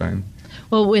pretty fun.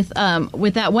 Well, with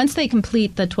that, once they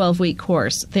complete the 12-week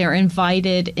course, they're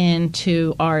invited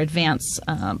into our advanced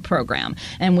program.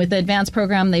 And with the advanced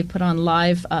program, they put on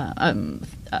live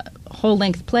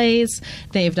whole-length plays.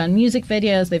 They've done music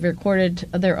videos. They've recorded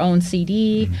their own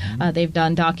CD. They've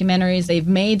done documentaries. They've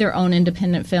made their own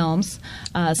independent films.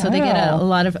 So they get a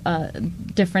lot of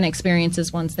different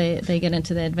experiences once they get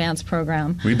into the advanced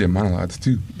program. We did monologues,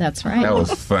 too. That's right. That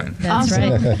was fun. That's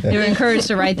right. They were encouraged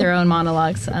to write their own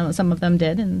monologues. Some of them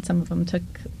did, and some of them took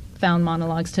found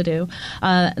monologues to do.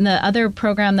 And the other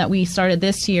program that we started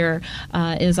this year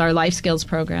is our life skills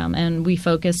program, and we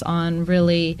focus on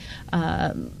really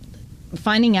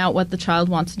finding out what the child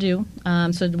wants to do.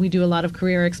 So we do a lot of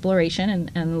career exploration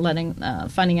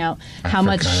and finding out how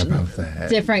much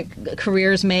different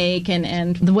careers make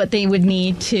and what they would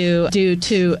need to do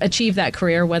to achieve that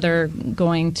career, whether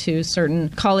going to certain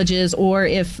colleges or,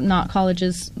 if not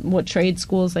colleges, what trade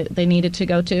schools they needed to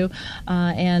go to,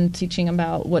 and teaching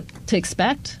about what to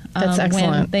expect That's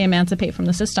excellent. when they emancipate from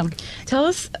the system. Tell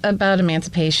us about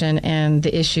emancipation and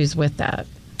the issues with that.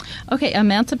 Okay,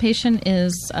 emancipation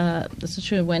is this is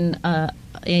true when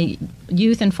a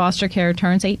youth in foster care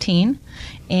turns 18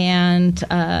 and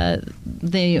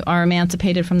they are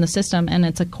emancipated from the system, and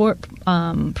it's a court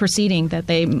proceeding that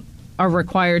they are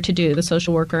required to do. The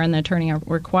social worker and the attorney are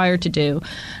required to do.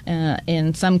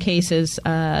 In some cases,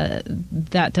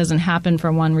 that doesn't happen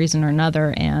for one reason or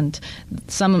another, and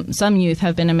some youth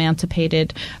have been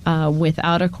emancipated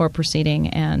without a court proceeding,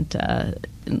 and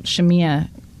Shamia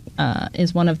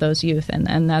is one of those youth,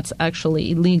 and that's actually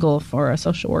illegal for a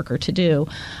social worker to do,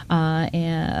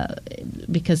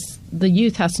 because the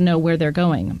youth has to know where they're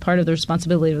going. Part of the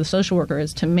responsibility of the social worker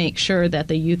is to make sure that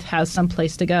the youth has some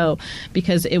place to go,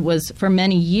 because it was, for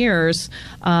many years,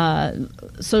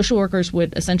 social workers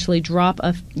would essentially drop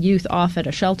a youth off at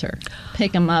a shelter,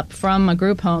 pick them up from a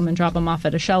group home and drop them off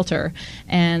at a shelter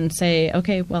and say,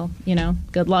 okay, well,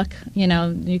 good luck.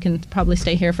 You can probably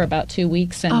stay here for about 2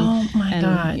 weeks. And, oh, my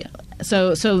God.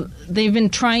 So they've been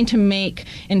trying to make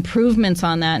improvements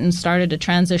on that and started a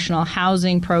transitional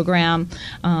housing program,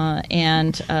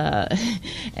 and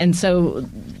so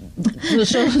the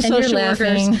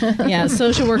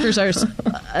social workers are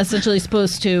essentially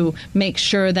supposed to make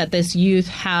sure that this youth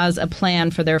has a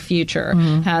plan for their future,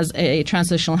 has a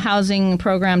transitional housing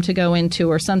program to go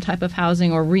into, or some type of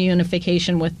housing or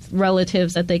reunification with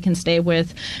relatives that they can stay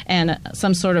with, and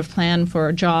some sort of plan for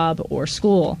a job or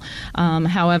school.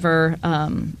 However,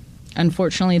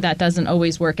 unfortunately, that doesn't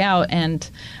always work out, and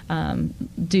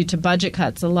due to budget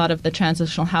cuts, a lot of the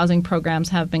transitional housing programs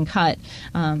have been cut.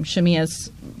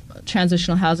 Shamia's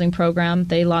transitional housing program,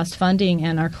 they lost funding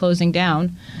and are closing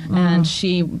down, and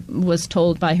she was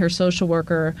told by her social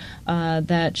worker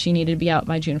that she needed to be out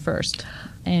by June 1st.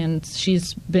 And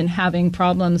she's been having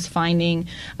problems finding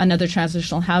another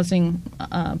transitional housing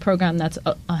program that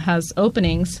has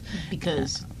openings.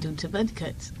 Because due to budget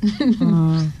cuts.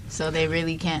 So they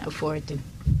really can't afford to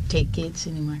take kids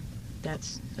anymore.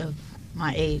 That's of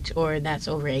my age, or that's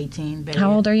over 18.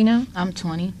 How old are you now? I'm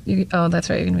 20. That's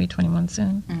right. You're going to be 21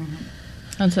 soon. Mm-hmm.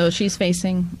 And so she's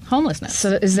facing homelessness.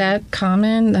 So is that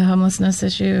common, the homelessness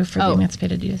issue for the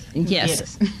emancipated youth?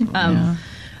 Yes.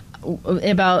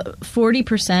 About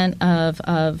 40%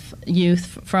 of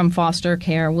youth from foster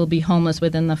care will be homeless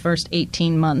within the first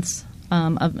 18 months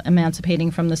of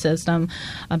emancipating from the system.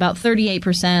 About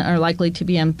 38% are likely to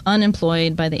be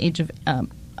unemployed by the age of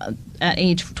at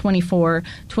age 24.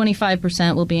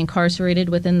 25% will be incarcerated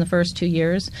within the first 2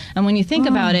 years. And when you think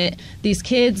about it, these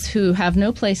kids who have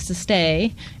no place to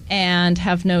stay and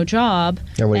have no job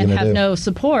and have no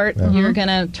support, you're going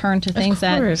to turn to things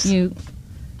that you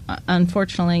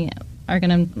unfortunately are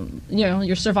going to,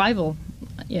 your survival.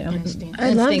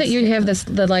 I love that you have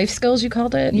the life skills, you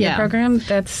called it, your program.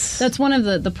 That's one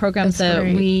of the programs that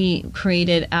we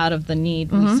created out of the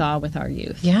need we saw with our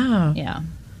youth. Yeah.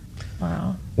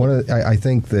 Wow. I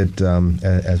think that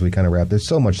as we kind of wrap, there's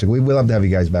so much. We'd love to have you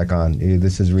guys back on.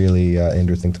 This is really an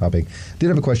interesting topic. Did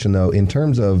have a question, though, in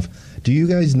terms of, do you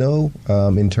guys know,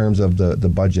 in terms of the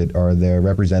budget, are there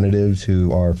representatives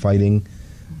who are fighting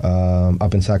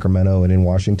up in Sacramento and in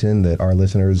Washington that our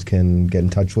listeners can get in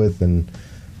touch with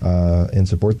and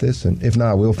support this? And if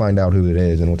not, we'll find out who it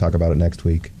is, and we'll talk about it next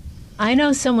week. I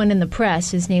know someone in the press.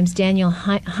 His name's Daniel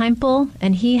Heimpel,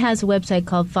 and he has a website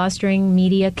called Fostering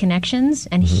Media Connections,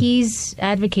 and he's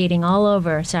advocating all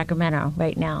over Sacramento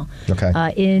right now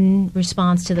in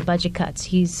response to the budget cuts.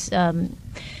 He's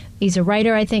a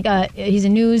writer, I think. He's a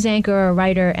news anchor or a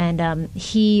writer, and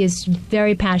he is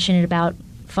very passionate about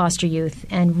foster youth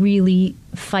and really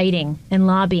fighting and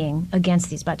lobbying against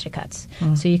these budget cuts.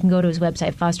 So you can go to his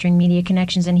website, Fostering Media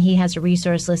Connections, and he has a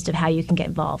resource list of how you can get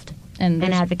involved and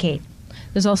advocate.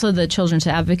 There's also the Children's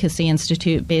Advocacy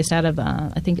Institute based out of,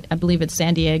 I believe it's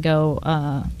San Diego,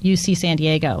 UC San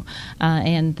Diego,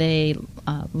 and they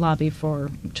lobby for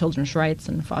children's rights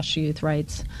and foster youth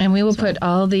rights. And we will put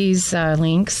all these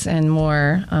links and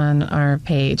more on our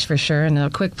page for sure. And a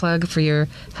quick plug for your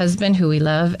husband, who we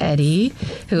love, Eddie,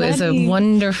 who is a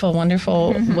wonderful,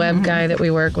 wonderful web guy that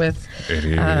we work with.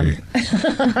 Eddie.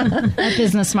 At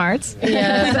Business Smarts.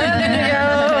 Yes, there you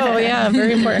go. yeah,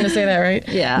 very important to say that, right?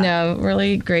 Yeah. No,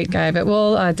 really great guy. But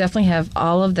we'll definitely have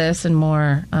all of this and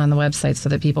more on the website so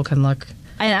that people can look.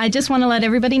 I just want to let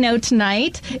everybody know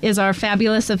tonight is our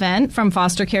fabulous event from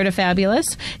foster care to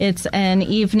fabulous. It's an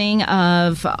evening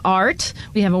of art.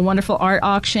 We have a wonderful art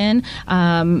auction,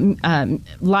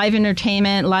 live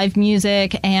entertainment, live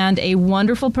music, and a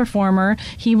wonderful performer.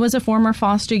 He was a former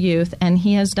foster youth, and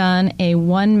he has done a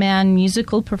one-man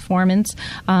musical performance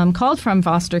called From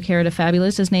Foster Care to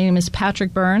Fabulous. His name is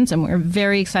Patrick Burns, and we're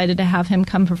very excited to have him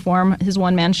come perform his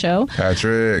one-man show.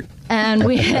 Patrick. And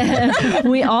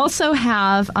we also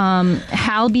have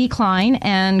Hal B. Klein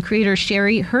and creator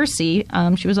Sherry Hersey.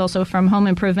 She was also from Home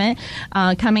Improvement,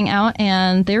 coming out,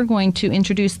 and they're going to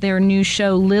introduce their new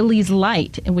show, Lily's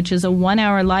Light, which is a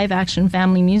 1-hour live-action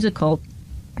family musical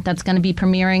that's going to be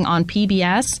premiering on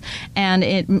PBS, and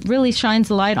it really shines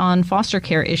the light on foster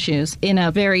care issues in a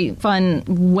very fun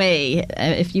way,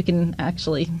 if you can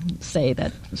actually say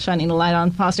that shining the light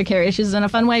on foster care issues in a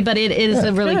fun way, but it is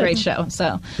a really great show,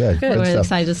 so we're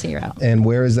excited to see her out. And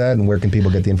where is that, and where can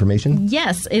people get the information?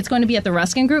 Yes, it's going to be at the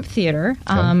Ruskin Group Theater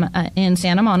in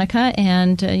Santa Monica,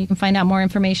 and you can find out more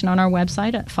information on our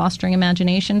website at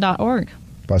fosteringimagination.org.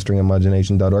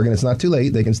 fosteringimagination.org, and it's not too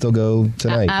late. They can still go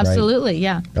tonight, absolutely, right?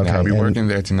 yeah. Okay. I'll be working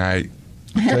there tonight.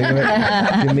 So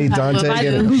you meet Dante.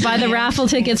 Buy the raffle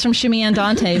tickets from Shimmy and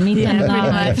Dante. Meet them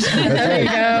live. There you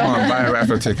go. Come on, buy a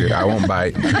raffle ticket. I won't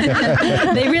bite.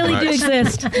 They really do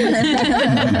exist.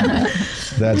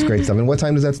 That's great stuff. And what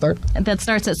time does that start? That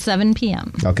starts at 7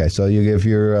 p.m. Okay, so if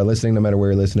you're listening, no matter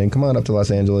where you're listening, come on up to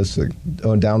Los Angeles, or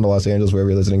down to Los Angeles, wherever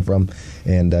you're listening from,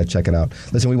 and check it out.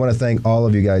 Listen, we want to thank all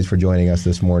of you guys for joining us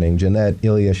this morning. Jeanette,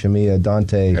 Ilya, Shamia,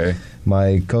 Dante,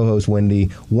 my co-host Wendy.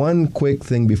 One quick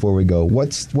thing before we go.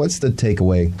 What's the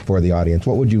takeaway for the audience?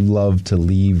 What would you love to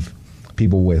leave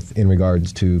people with in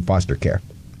regards to foster care?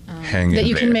 That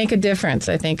you can make a difference,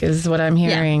 I think, is what I'm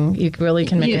hearing. You really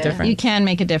can make a difference. You can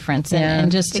make a difference.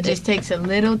 And it just takes a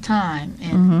little time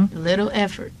and a little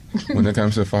effort. When it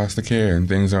comes to foster care and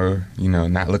things are,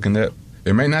 not looking up,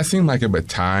 it may not seem like it, but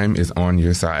time is on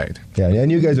your side. Yeah,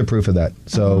 and you guys are proof of that.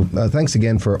 So thanks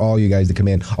again for all you guys to come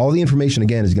in. All the information,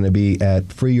 again, is going to be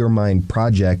at Free Your Mind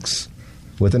Projects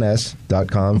with an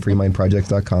S.com,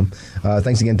 freemindprojects.com.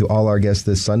 Thanks again to all our guests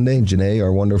this Sunday. Janae,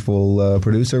 our wonderful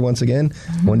producer, once again.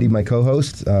 Wendy, my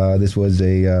co-host. This was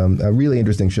a really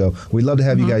interesting show. We'd love to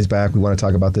have you guys back. We want to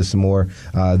talk about this some more.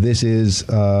 This is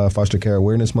Foster Care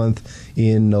Awareness Month.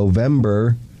 In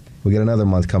November, we got another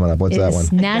month coming up. What's that one?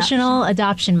 National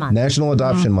Adoption Month. National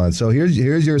Adoption Month. So here's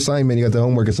your assignment. You got the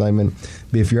homework assignment.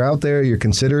 If you're out there, you're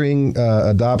considering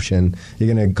adoption,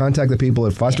 you're going to contact the people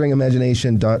at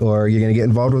fosteringimagination.org. You're going to get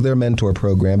involved with their mentor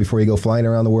program before you go flying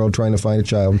around the world trying to find a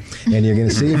child. And you're going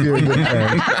to see if you're a good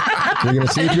parent. You're going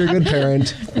to see if you're a good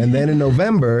parent. And then in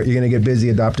November, you're going to get busy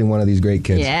adopting one of these great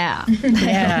kids. Yeah.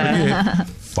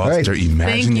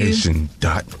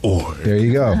 Fosterimagination.org. There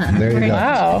you go. There you go.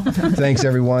 Wow. Thanks,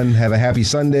 everyone. Have a happy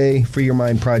Sunday. Free Your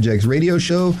Mind Projects radio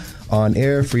show on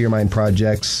air. Free Your Mind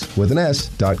Projects with an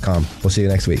S.com. We'll see you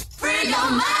next week.